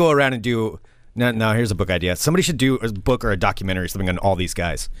 Somebody should go around and do. No, here's a book idea. Somebody should do a book or a documentary or something on all these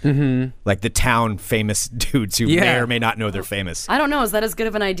guys. Mm-hmm. Like the town famous dudes who may or may not know they're famous. I don't know. Is that as good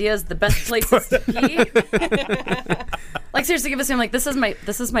of an idea as the best places to pee? Like seriously, give us him like this is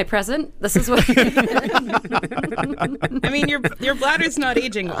my present. This is what I mean, your bladder's not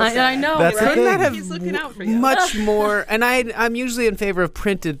aging well. I know. That's the right? thing. That have He's looking out for you. much more, and I'm usually in favor of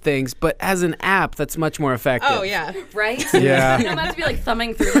printed things, but as an app, that's much more effective. Oh yeah. Right? Yeah. You don't have to be like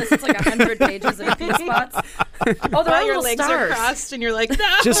thumbing through this. It's like 100 pages of pee spots. Oh, they're all While your little legs stars. are crossed and you're like, no.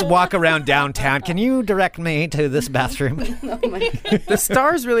 Just walk around downtown. Can you direct me to this bathroom? The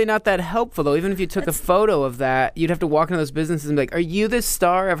star's really not that helpful, though. Even if you took a photo of that, you'd have to walk into those businesses and be like, "Are you this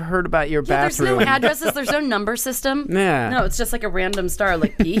star? I've heard about your There's bathroom." no addresses. There's no number system. Yeah. No, it's just like a random star,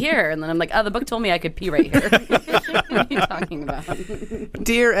 like pee here, and then I'm like, oh, the book told me I could pee right here. What are you talking about?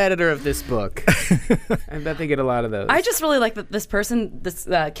 Dear editor of this book, I bet they get a lot of those. I just really like that this person, this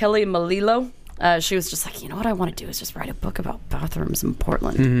Kelly Malilo. She was just like, you know what I want to do is just write a book about bathrooms in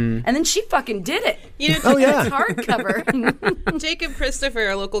Portland, and then she fucking did it. You know, Oh, yeah. It's hardcover. Jacob Christopher,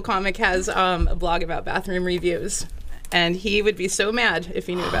 a local comic, has a blog about bathroom reviews, and he would be so mad if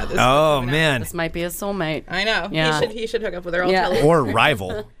he knew about this. Oh, man. This might be his soulmate. I know. Yeah. He should hook up with her. I'll Yeah. tell her. Or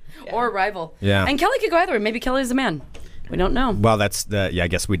rival. Or a rival. Yeah. And Kelly could go either way. Maybe Kelly's a man. We don't know. Well, that's I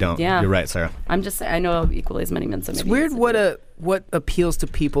guess we don't. Yeah. You're right, Sarah. I'm just saying, I know equally as many men. So It's maybe weird he's what appeals to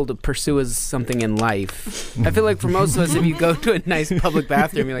people to pursue as something in life. I feel like for most of us, if you go to a nice public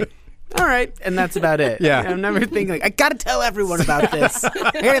bathroom, you're like, all right, and that's about it. Yeah. I'm never thinking like, I gotta tell everyone about this. I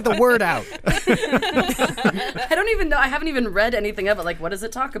gotta get the word out. I don't even know. I haven't even read anything of it. Like, what does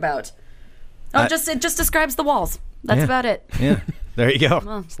it talk about? Oh, it just describes the walls. That's Yeah. about it. Yeah. There you go.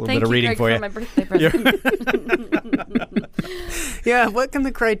 Well, Just a little thank bit of you, reading Greg, for you. my birthday present. Yeah, what can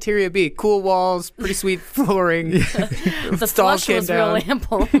the criteria be? Cool walls, pretty sweet flooring. The Stall flush came was down. real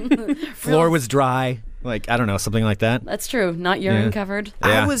ample. Floor was dry. Like, I don't know, something like that. That's true. Not urine covered.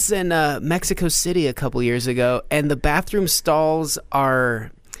 Yeah. I was in Mexico City a couple years ago, and the bathroom stalls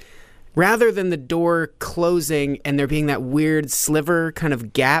are, rather than the door closing and there being that weird sliver kind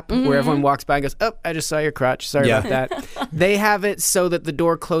of gap where everyone walks by and goes, oh, I just saw your crotch. Sorry about that. They have it so that the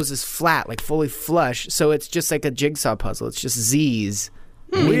door closes flat, like fully flush. So it's just like a jigsaw puzzle. It's just Z's.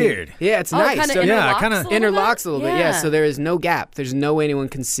 Weird. Yeah, it's nice. Kind of So interlocks interlocks a little bit. Yeah, so there is no gap. There's no way anyone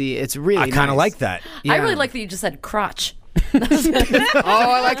can see. It's really I kind of nice. like that. Yeah. I really like that you just said crotch. Oh,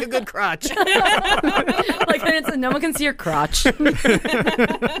 I like a good crotch. Like no one can see your crotch. I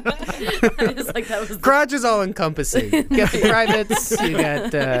just like that was Crotch is all encompassing. You got the privates. You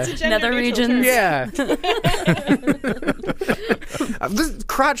got nether regions. yeah. This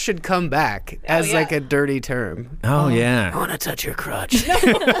crotch should come back as like a dirty term. Oh, yeah. I want to touch your crotch.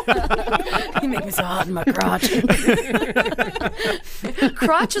 You make me so hot in my crotch.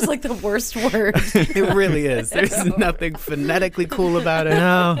 Crotch is like the worst word. It really is. There's nothing phonetically cool about it.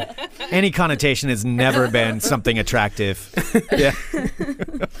 No. Any connotation has never been something attractive. Yeah.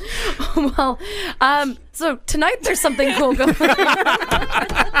 Well, so tonight there's something cool going on.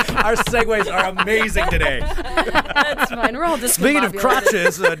 Our segues are amazing today. That's fine. We're all just Speaking of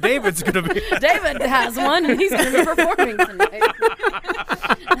crotches, David's going to be... David has one, and he's going to be performing tonight.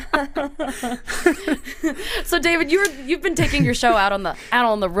 So, David, you've been taking your show out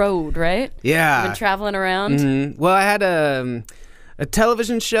on the road, right? Yeah. You've been traveling around. Mm-hmm. Well, I had a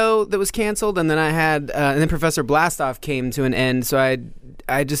television show that was canceled, and then and then Professor Blastoff came to an end. So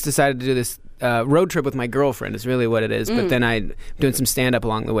I just decided to do this road trip with my girlfriend is really what it is. But then I'm doing some stand-up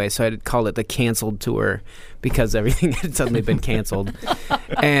along the way, so I called it the Canceled Tour because everything had suddenly been canceled.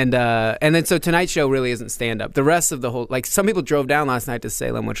 And then so tonight's show really isn't stand-up. The rest of the whole, like some people drove down last night to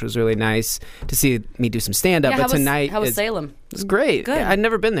Salem, which was really nice to see me do some stand-up. Yeah, but tonight how was Salem? It was great. Good. Yeah, I'd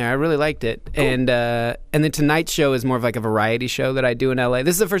never been there. I really liked it. Cool. And then tonight's show is more of like a variety show that I do in LA.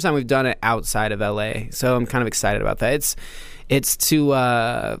 This is the first time we've done it outside of LA, so I'm kind of excited about that. It's to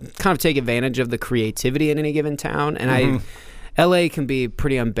kind of take advantage of the creativity in any given town. And LA can be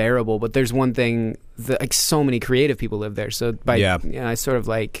pretty unbearable, but there's one thing that like so many creative people live there. So I sort of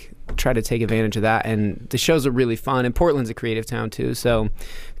like try to take advantage of that. And the shows are really fun. And Portland's a creative town too. So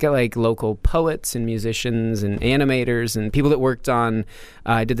got like local poets and musicians and animators and people that worked on,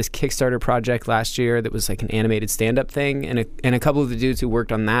 I did this Kickstarter project last year that was like an animated stand-up thing. And a couple of the dudes who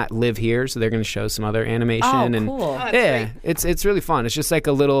worked on that live here. So they're going to show some other animation. Oh, cool. Yeah, it's really fun. It's just like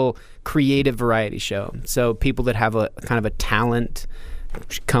a little creative variety show. So people that have a kind of a talent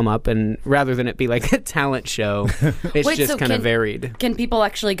come up, and rather than it be like a talent show, it's just kind of varied. Can people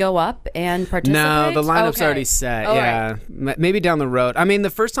actually go up and participate? No, the lineup's already set. Oh, yeah, right. Maybe down the road. I mean, the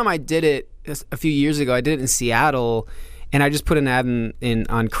first time I did it a few years ago, I did it in Seattle, and I just put an ad in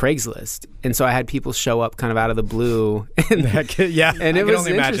on Craigslist, and so I had people show up kind of out of the blue. And, and it was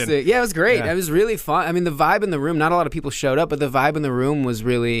interesting. Yeah, it was great. Yeah. It was really fun. I mean, the vibe in the room, not a lot of people showed up, but the vibe in the room was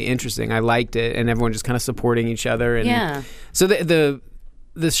really interesting. I liked it, and everyone just kind of supporting each other. And yeah. So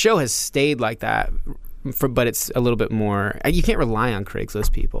the show has stayed like that, but it's a little bit more. You can't rely on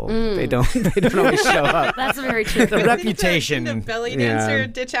Craigslist people. They don't always show up. That's very true. The reputation. Did the belly dancer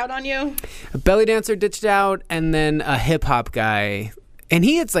ditch out on you? A belly dancer ditched out, and then a hip hop guy. And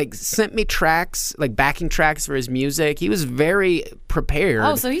he had like sent me tracks, like backing tracks for his music. He was very prepared.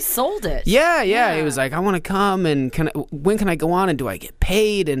 Oh, so he sold it. Yeah. He was like, I want to come, and when can I go on, and do I get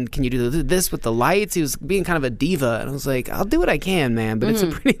paid, and can you do this with the lights? He was being kind of a diva, and I was like, I'll do what I can, man, but it's a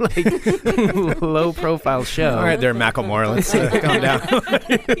pretty like low profile show. All right, there, Macklemore. Let's calm down.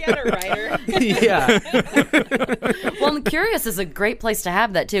 He had a writer. Yeah. Well, and Curious is a great place to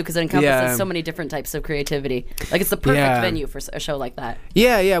have that too, because it encompasses so many different types of creativity. Like it's the perfect venue for a show like that.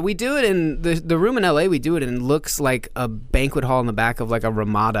 Yeah. We do it in the room in LA. We do it, and it looks like a banquet hall in the back of like a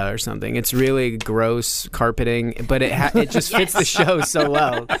Ramada or something. It's really gross carpeting, but it just fits the show so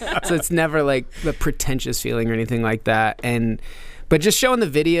well. So it's never like the pretentious feeling or anything like that. But just showing the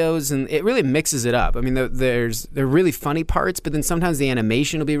videos, and it really mixes it up. I mean, there are really funny parts, but then sometimes the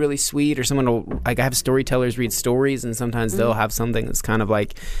animation will be really sweet, or someone will, like I have storytellers read stories, and sometimes they'll have something that's kind of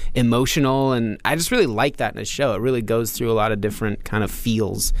like emotional, and I just really like that in a show. It really goes through a lot of different kind of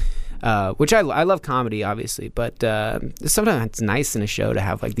feels, which I love comedy, obviously, but sometimes it's nice in a show to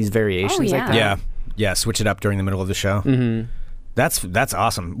have like these variations like that. Yeah, switch it up during the middle of the show. Mm-hmm. That's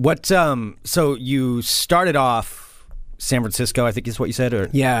awesome. What? So you started off San Francisco, I think is what you said, or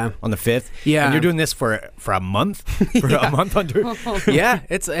on the 5th. Yeah, and you're doing this for a month, a month under. Yeah,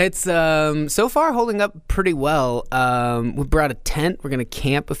 it's so far holding up pretty well. We brought a tent. We're gonna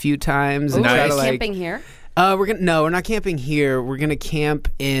camp a few times. And try to, camping here. We're not camping here. We're gonna camp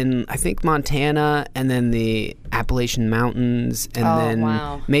in, I think, Montana, and then the Appalachian Mountains, and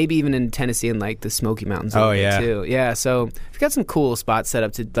then maybe even in Tennessee and like the Smoky Mountains. Too. Yeah. So we've got some cool spots set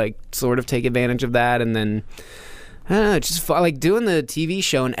up to like sort of take advantage of that, and then. I don't know, it's just like doing the TV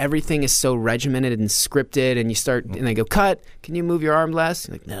show and everything is so regimented and scripted, and you start and they go, cut, can you move your arm less?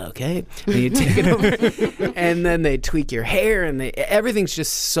 You're like, no, okay. And you take it over and then they tweak your hair and everything's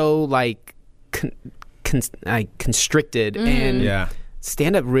just so like constricted and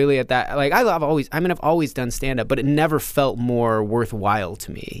stand-up really at that, like I've always done stand-up, but it never felt more worthwhile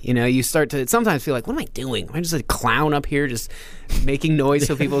to me. You know, you start to sometimes feel like, what am I doing? Am I just a clown up here just making noise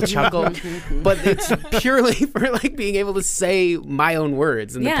so people chuckle? But it's purely for like being able to say my own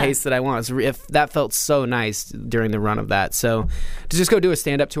words in the pace that I want. So if that felt so nice during the run of that. So to just go do a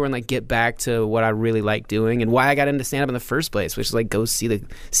stand-up tour and like get back to what I really like doing and why I got into stand-up in the first place, which is like go see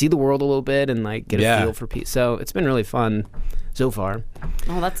the world a little bit and like get a feel for peace. So it's been really fun so far.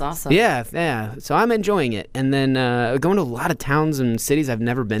 Oh, that's awesome. Yeah. So I'm enjoying it. And then going to a lot of towns and cities I've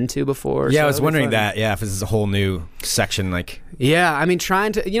never been to before. Yeah, so I was wondering that. Yeah, if this is a whole new section, like. Yeah, I mean,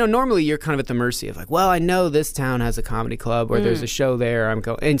 trying to, normally you're kind of at the mercy of like, well, I know this town has a comedy club or there's a show there.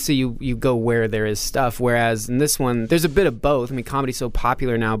 And so you go where there is stuff. Whereas in this one, there's a bit of both. I mean, comedy's so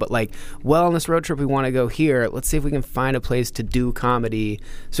popular now, but like, well, on this road trip, we want to go here. Let's see if we can find a place to do comedy.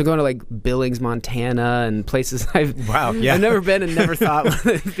 So going to like Billings, Montana and places I've never been and never thought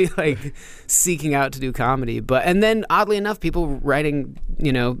would be like seeking out to do comedy. And then oddly enough, people writing,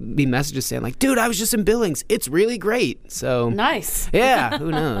 me messages saying like, dude, I was just in Billings. It's really great. So nice. Yeah,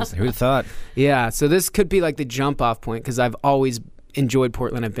 who knows? Who'd have thought? Yeah, so this could be like the jump off point because I've always enjoyed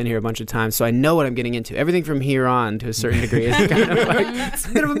Portland. I've been here a bunch of times, so I know what I'm getting into. Everything from here on to a certain degree is kind of like it's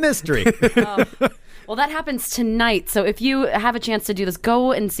a bit of a mystery. Well, that happens tonight. So if you have a chance to do this,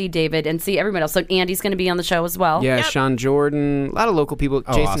 go and see David and see everybody else. So Andy's going to be on the show as well. Yeah, Sean Jordan, a lot of local people,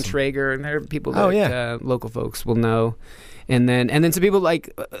 Jason awesome. Traeger, and there are people that local folks will know. And then some people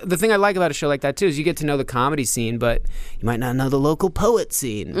like the thing I like about a show like that too is you get to know the comedy scene, but you might not know the local poet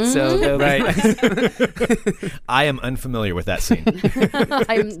scene. Mm-hmm. So I am unfamiliar with that scene.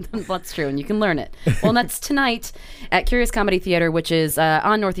 That's true, and you can learn it. Well, and that's tonight at Curious Comedy Theater, which is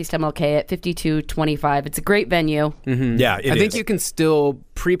on Northeast MLK at 5225. It's a great venue. Mm-hmm. Yeah, I think you can still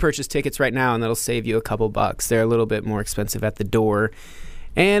pre-purchase tickets right now, and that'll save you a couple bucks. They're a little bit more expensive at the door.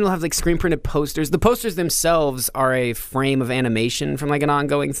 And we'll have like screen printed posters. The posters themselves are a frame of animation from like an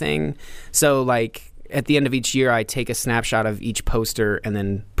ongoing thing. So like at the end of each year, I take a snapshot of each poster and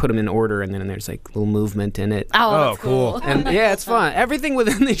then put them in order, and then there's like a little movement in it. Oh, that's cool. And yeah, it's fun. Everything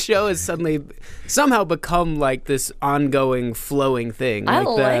within the show has suddenly somehow become like this ongoing flowing thing. I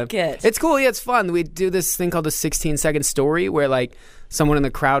like it. It's cool. Yeah, it's fun. We do this thing called the 16-second story where like someone in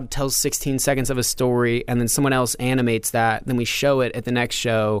the crowd tells 16 seconds of a story, and then someone else animates that. Then we show it at the next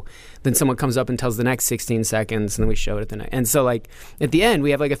show. Then someone comes up and tells the next 16 seconds, and then we show it at the next. And so, like, at the end,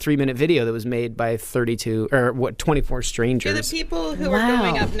 we have like a 3-minute video that was made by 24 strangers. Do the people who are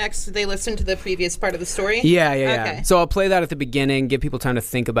going up next, do they listen to the previous part of the story? Yeah. Okay. So I'll play that at the beginning, give people time to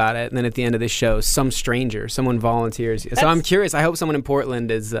think about it, and then at the end of the show, someone volunteers. So I'm curious. I hope someone in Portland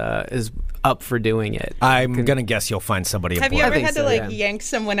is up for doing it. I'm gonna guess you'll find somebody. Have you ever had to yank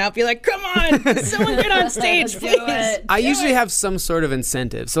someone out, be like, come on, someone get on stage, please? I usually have some sort of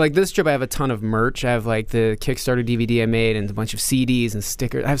incentive. So like this trip, I have a ton of merch. I have like the Kickstarter DVD I made and a bunch of CDs and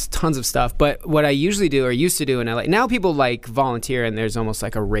stickers. I have tons of stuff. But what I usually do or used to do in LA, now people like volunteer and there's almost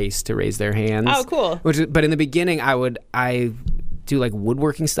like a race to raise their hands. Oh, cool. But in the beginning, I do like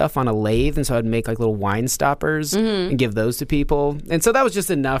woodworking stuff on a lathe, and so I'd make like little wine stoppers and give those to people. And so that was just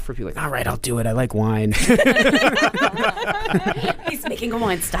enough for people like, all right, I'll do it. I like wine. He's making a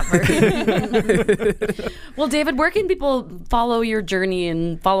wine stopper. Well, David, where can people follow your journey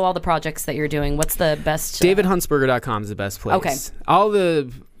and follow all the projects that you're doing? What's the best? DavidHuntsberger.com is the best place. Okay. All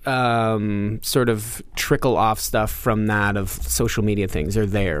the sort of trickle off stuff from that of social media things are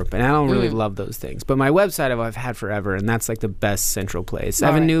there, but I don't really love those things. But my website I've had forever, and that's like the best central place. I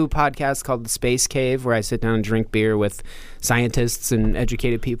have a new podcast called The Space Cave where I sit down and drink beer with scientists and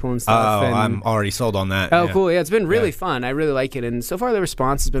educated people and stuff. Oh, I'm already sold on that. Oh, yeah. Cool. Yeah, it's been really fun. I really like it, and so far the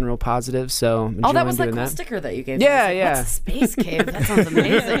response has been real positive. So that was like a cool sticker that you gave. Yeah. What's the Space Cave? That sounds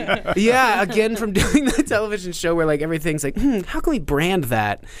amazing. Yeah, again from doing the television show where like everything's like, how can we brand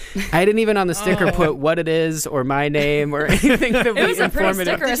that? I didn't even on the sticker put what it is or my name or anything that was a pretty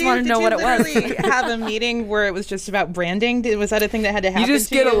sticker. I just wanted to know what it was. Did you have a meeting where it was just about branding? Was that a thing that had to happen? You just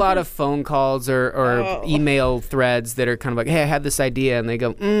get a lot of phone calls or email threads that are kind of like, hey, I had this idea, and they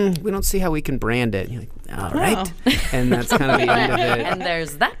go, we don't see how we can brand it. And you're like, All right. And that's kind of the end of it. And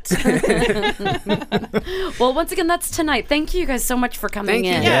there's that. Well, once again, that's tonight. Thank you guys so much for coming Thank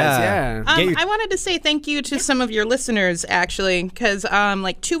you in. guys. Yeah. I wanted to say thank you to some of your listeners, actually, because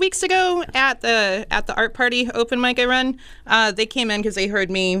like 2 weeks ago at the art party open mic I run, they came in because they heard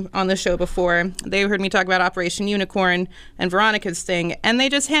me on the show before. They heard me talk about Operation Unicorn and Veronica's thing, and they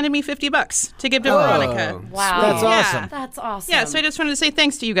just handed me $50 to give to Veronica. Wow. That's awesome. That's awesome. Yeah, so I just wanted to say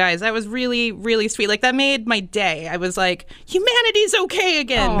thanks to you guys. That was really, really sweet. Like, that made my day. I was like, humanity's okay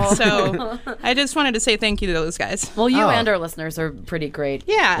again. So I just wanted to say thank you to those guys. Well, you and our listeners are pretty great.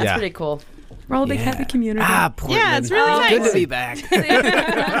 Yeah. That's pretty cool. We're all a big happy community. Portland. Yeah, it's really nice. Good to be back.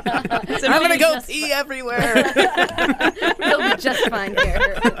 I'm going to go pee everywhere. You'll be just fine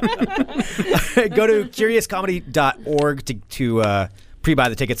here. Go to curiouscomedy.org to pre-buy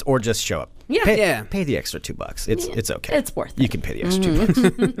the tickets or just show up. Yeah. Pay the extra $2. It's okay. It's worth it. You can pay the extra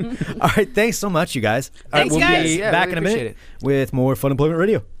 $2. All right, thanks so much, you guys. All right, Thanks, we'll guys. be Yeah, back really in a appreciate minute it. with more Fun Employment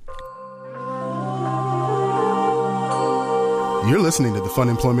Radio. You're listening to the Fun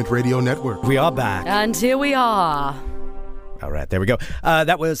Employment Radio Network. We are back. And here we are. All right, there we go.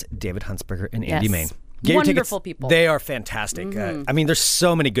 That was David Huntsberger and Andy Yes. Main. Get your Wonderful tickets. people. They are fantastic. I mean, there's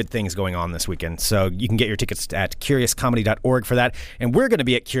so many good things going on this weekend. So you can get your tickets at curiouscomedy.org for that. And we're going to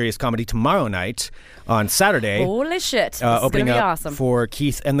be at Curious Comedy tomorrow night on Saturday. Holy shit. This is Opening going to be up awesome. for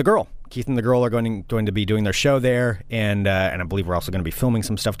Keith and the Girl. Keith and the Girl are going to be doing their show there, and I believe we're also going to be filming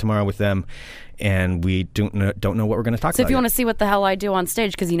some stuff tomorrow with them. And we don't know what we're going to talk So about. if you want to see what the hell I do on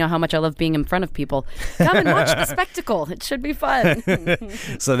stage, because you know how much I love being in front of people, come and watch the spectacle. It should be fun.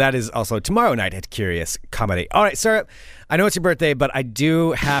 So that is also tomorrow night at Curious Comedy. All right, Sarah, I know it's your birthday, but I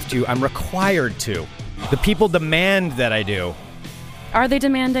do have to. I'm required to. The people demand that I do. Are they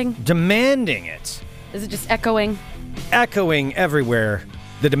demanding? Demanding it. Is it just echoing? Echoing everywhere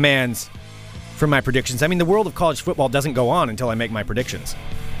the demands for my predictions. I mean, the world of college football doesn't go on until I make my predictions.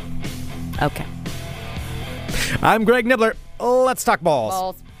 Okay. I'm Greg Nibbler. Let's talk balls.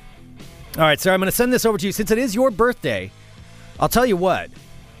 Balls. All right, Sarah, I'm going to send this over to you. Since it is your birthday, I'll tell you what.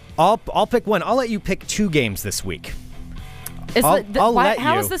 I'll pick one. I'll let you pick 2 games this week. How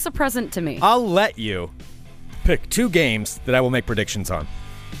is this a present to me? I'll let you pick 2 games that I will make predictions on.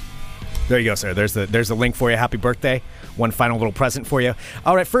 There you go, sir. There's the link for you. Happy birthday. One final little present for you.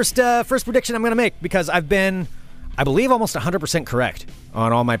 All right, first prediction I'm going to make, because I've been, I believe, almost 100% correct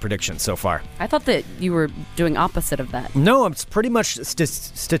on all my predictions so far. I thought that you were doing opposite of that. No, it's pretty much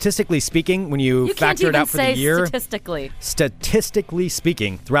statistically speaking, when you factor it out for the year. Statistically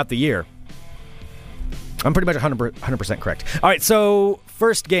speaking, throughout the year, I'm pretty much 100% correct. All right, so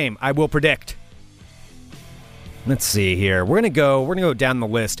first game I will predict. Let's see here. We're gonna go down the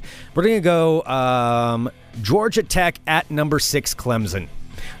list. We're gonna go Georgia Tech at number 6 Clemson.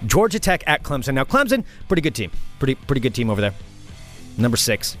 Georgia Tech at Clemson. Now Clemson, pretty good team. Pretty good team over there. Number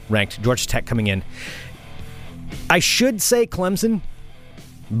 6 ranked. Georgia Tech coming in. I should say Clemson,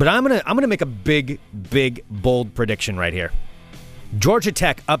 but I'm gonna make a big bold prediction right here. Georgia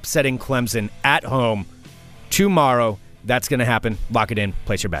Tech upsetting Clemson at home tomorrow. That's gonna happen. Lock it in.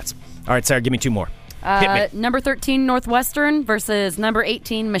 Place your bets. All right, Sarah, give me 2 more. Hit me. Number 13 Northwestern versus number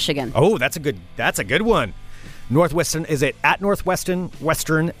 18 Michigan. Oh, that's a good one. Northwestern, is it at Northwestern?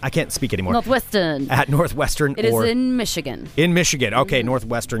 Western? I can't speak anymore. Northwestern. At Northwestern. It is in Michigan. In Michigan. Okay,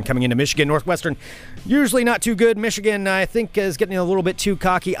 Northwestern coming into Michigan. Northwestern, usually not too good. Michigan, I think, is getting a little bit too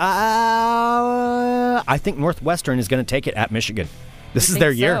cocky. I think Northwestern is going to take it at Michigan. This is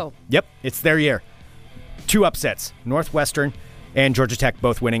their year. So? Yep, it's their year. 2 upsets. Northwestern and Georgia Tech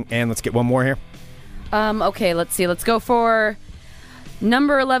both winning. And let's get one more here. Okay, let's see. Let's go for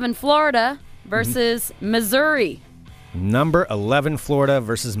number 11 Florida versus Missouri. Number 11 Florida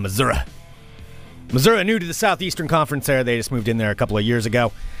versus Missouri. Missouri new to the Southeastern Conference there. They just moved in there a couple of years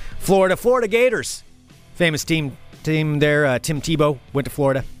ago. Florida Gators. Famous team there. Tim Tebow went to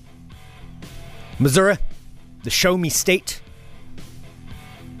Florida. Missouri, the show me state.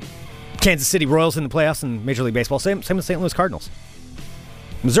 Kansas City Royals in the playoffs in Major League Baseball. Same with St. Louis Cardinals.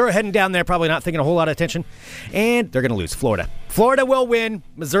 Missouri heading down there, probably not thinking a whole lot of attention. And they're going to lose. Florida will win.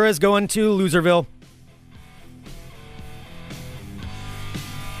 Missouri's going to Loserville.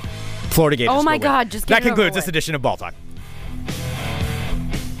 Florida Gators. Oh my will God, win. just get that it over concludes with. this edition of Ball Talk.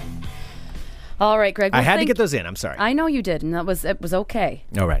 All right, Greg. I had to get those in. I'm sorry. I know you did, and it was okay.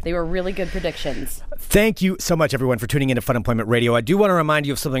 All right. They were really good predictions. Thank you so much, everyone, for tuning in to Fun Employment Radio. I do want to remind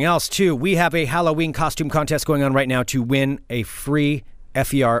you of something else, too. We have a Halloween costume contest going on right now to win a free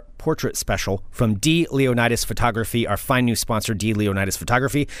FER portrait special from D. Leonidas Photography, our fine new sponsor, D. Leonidas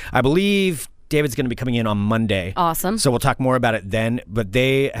Photography. I believe David's going to be coming in on Monday. Awesome. So we'll talk more about it then. But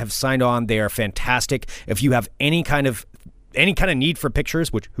they have signed on. They are fantastic. If you have any kind of need for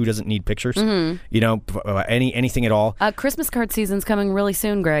pictures, which who doesn't need pictures? You know, anything at all. Christmas card season's coming really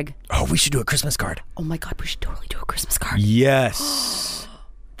soon, Greg. Oh, we should do a Christmas card. Oh my God, we should totally do a Christmas card. Yes.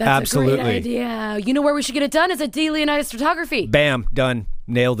 That's absolutely. a great idea. You know where we should get it done? Is at LEONIDAS Photography. Bam, done.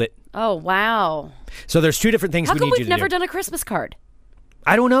 Nailed it. Oh, wow. So there's 2 different things How we come need you we've to never do. done a Christmas card?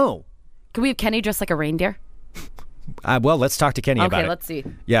 I don't know. Can we have Kenny dressed like a reindeer? Well, let's talk to Kenny about it. Okay, let's see.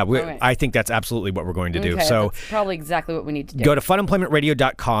 Yeah, right. I think that's absolutely what we're going to do. Okay, So that's probably exactly what we need to do. go to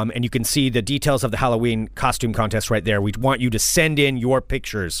funemploymentradio.com and you can see the details of the Halloween costume contest right there. We want you to send in your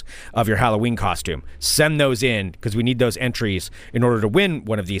pictures of your Halloween costume. Send those in because we need those entries in order to win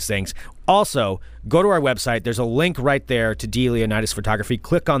one of these things. Also, go to our website. There's a link right there to LEONIDAS Photography.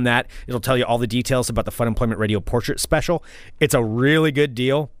 Click on that. It'll tell you all the details about the Fun Employment Radio Portrait Special. It's a really good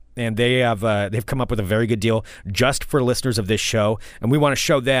deal. And they've come up with a very good deal just for listeners of this show, and we want to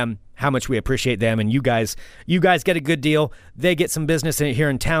show them how much we appreciate them. And you guys get a good deal. They get some business here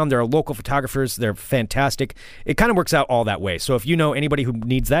in town. They're local photographers. They're fantastic. It kind of works out all that way. So if you know anybody who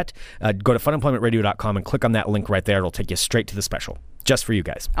needs that, go to funemploymentradio.com and click on that link right there. It'll take you straight to the special. Just for you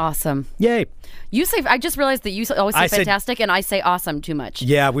guys. Awesome. Yay. I just realized that you always say fantastic and I say awesome too much.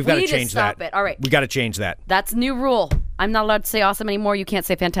 Yeah, we've got to need change stop that. It. All right. We got to change that. That's new rule. I'm not allowed to say awesome anymore. You can't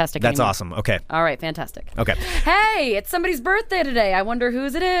say fantastic That's anymore. awesome. Okay. All right, fantastic. Okay. Hey, it's somebody's birthday today. I wonder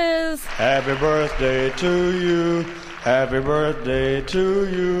whose it is. Happy birthday to you. Happy birthday to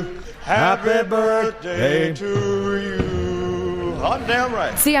you. Happy birthday to you. Hot damn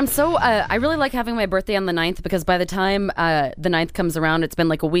right. See, I'm so, I really like having my birthday on the 9th because by the time the 9th comes around, it's been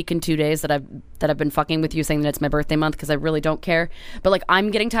like a week and 2 days that I've been fucking with you saying that it's my birthday month because I really don't care. But like,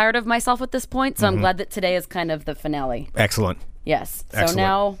 I'm getting tired of myself at this point, so I'm glad that today is kind of the finale. Excellent. Yes. So Excellent.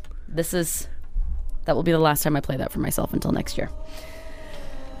 now that will be the last time I play that for myself until next year.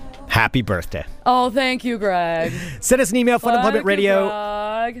 Happy birthday. Oh, thank you, Greg. Send us an email,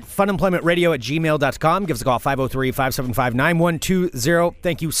 funemploymentradio. Greg. funemploymentradio@gmail.com. Give us a call, 503-575-9120.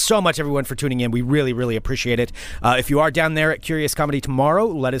 Thank you so much, everyone, for tuning in. We really, really appreciate it. If you are down there at Curious Comedy tomorrow,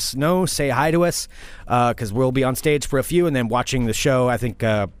 let us know. Say hi to us, because we'll be on stage for a few and then watching the show. I think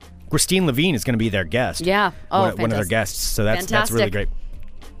Christine Levine is going to be their guest. Yeah. Oh, one of their guests. So that's really Fantastic. great.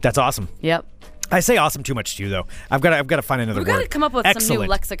 That's awesome. Yep. I say awesome too much too, though. I've got to find another We've word. got to come up with some new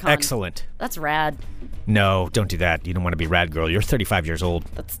lexicon. Excellent. That's rad. No, don't do that. You don't want to be rad girl. You're 35 years old.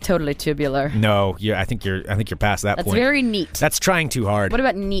 That's totally tubular. No, I think you're past that That's point. very neat. That's trying too hard. What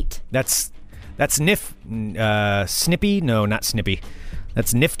about neat? That's snippy? No, not snippy.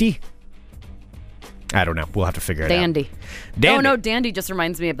 That's nifty? I don't know. We'll have to figure it Dandy. out. Dandy. Oh, no, Dandy just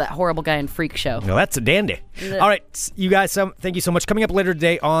reminds me of that horrible guy in Freak Show. No, that's a dandy. All right, you guys, thank you so much. Coming up later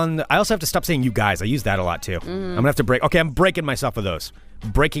today I also have to stop saying you guys. I use that a lot too. I'm going to have to break. Okay, I'm breaking myself of those.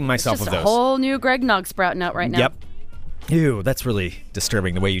 Breaking myself Just of a those. whole new Greg Nog sprouting out right now. Yep. Ew, that's really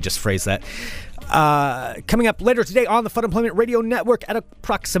disturbing the way you just phrased that. Coming up later today on the Fun Employment Radio Network at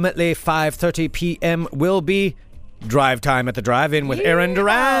approximately 5:30 p.m. will be Drive Time at the Drive-In with Aaron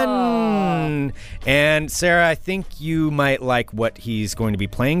Duran. And Sarah, I think you might like what he's going to be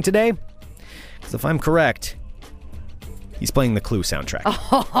playing today. Because if I'm correct, he's playing the Clue soundtrack.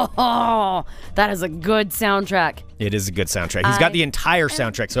 Oh, that is a good soundtrack. It is a good soundtrack. He's got the entire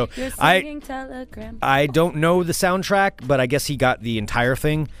soundtrack. So I don't know the soundtrack, but I guess he got the entire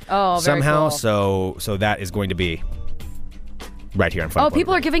thing somehow. Cool. So that is going to be right here on Fun. Oh,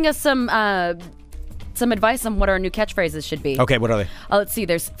 people are giving us some advice on what our new catchphrases should be. Okay, what are they? Let's see.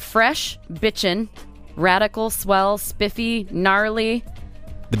 There's fresh, bitchin', radical, swell, spiffy, gnarly.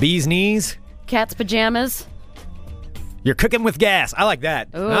 The bee's knees. Cat's pajamas. You're cooking with gas. I like that.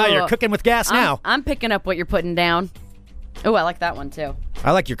 Ooh. You're cooking with gas now. I'm picking up what you're putting down. Oh, I like that one too.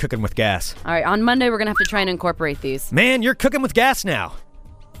 I like you're cooking with gas. All right, on Monday we're gonna have to try and incorporate these. Man, you're cooking with gas now.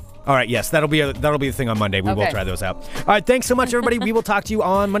 All right, yes, that'll be the thing on Monday. We will try those out. All right, thanks so much, everybody. We will talk to you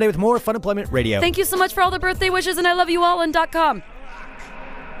on Monday with more Fun Employment Radio. Thank you so much for all the birthday wishes, and I love you all, and .com.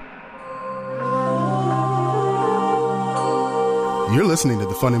 You're listening to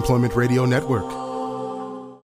the Fun Employment Radio Network.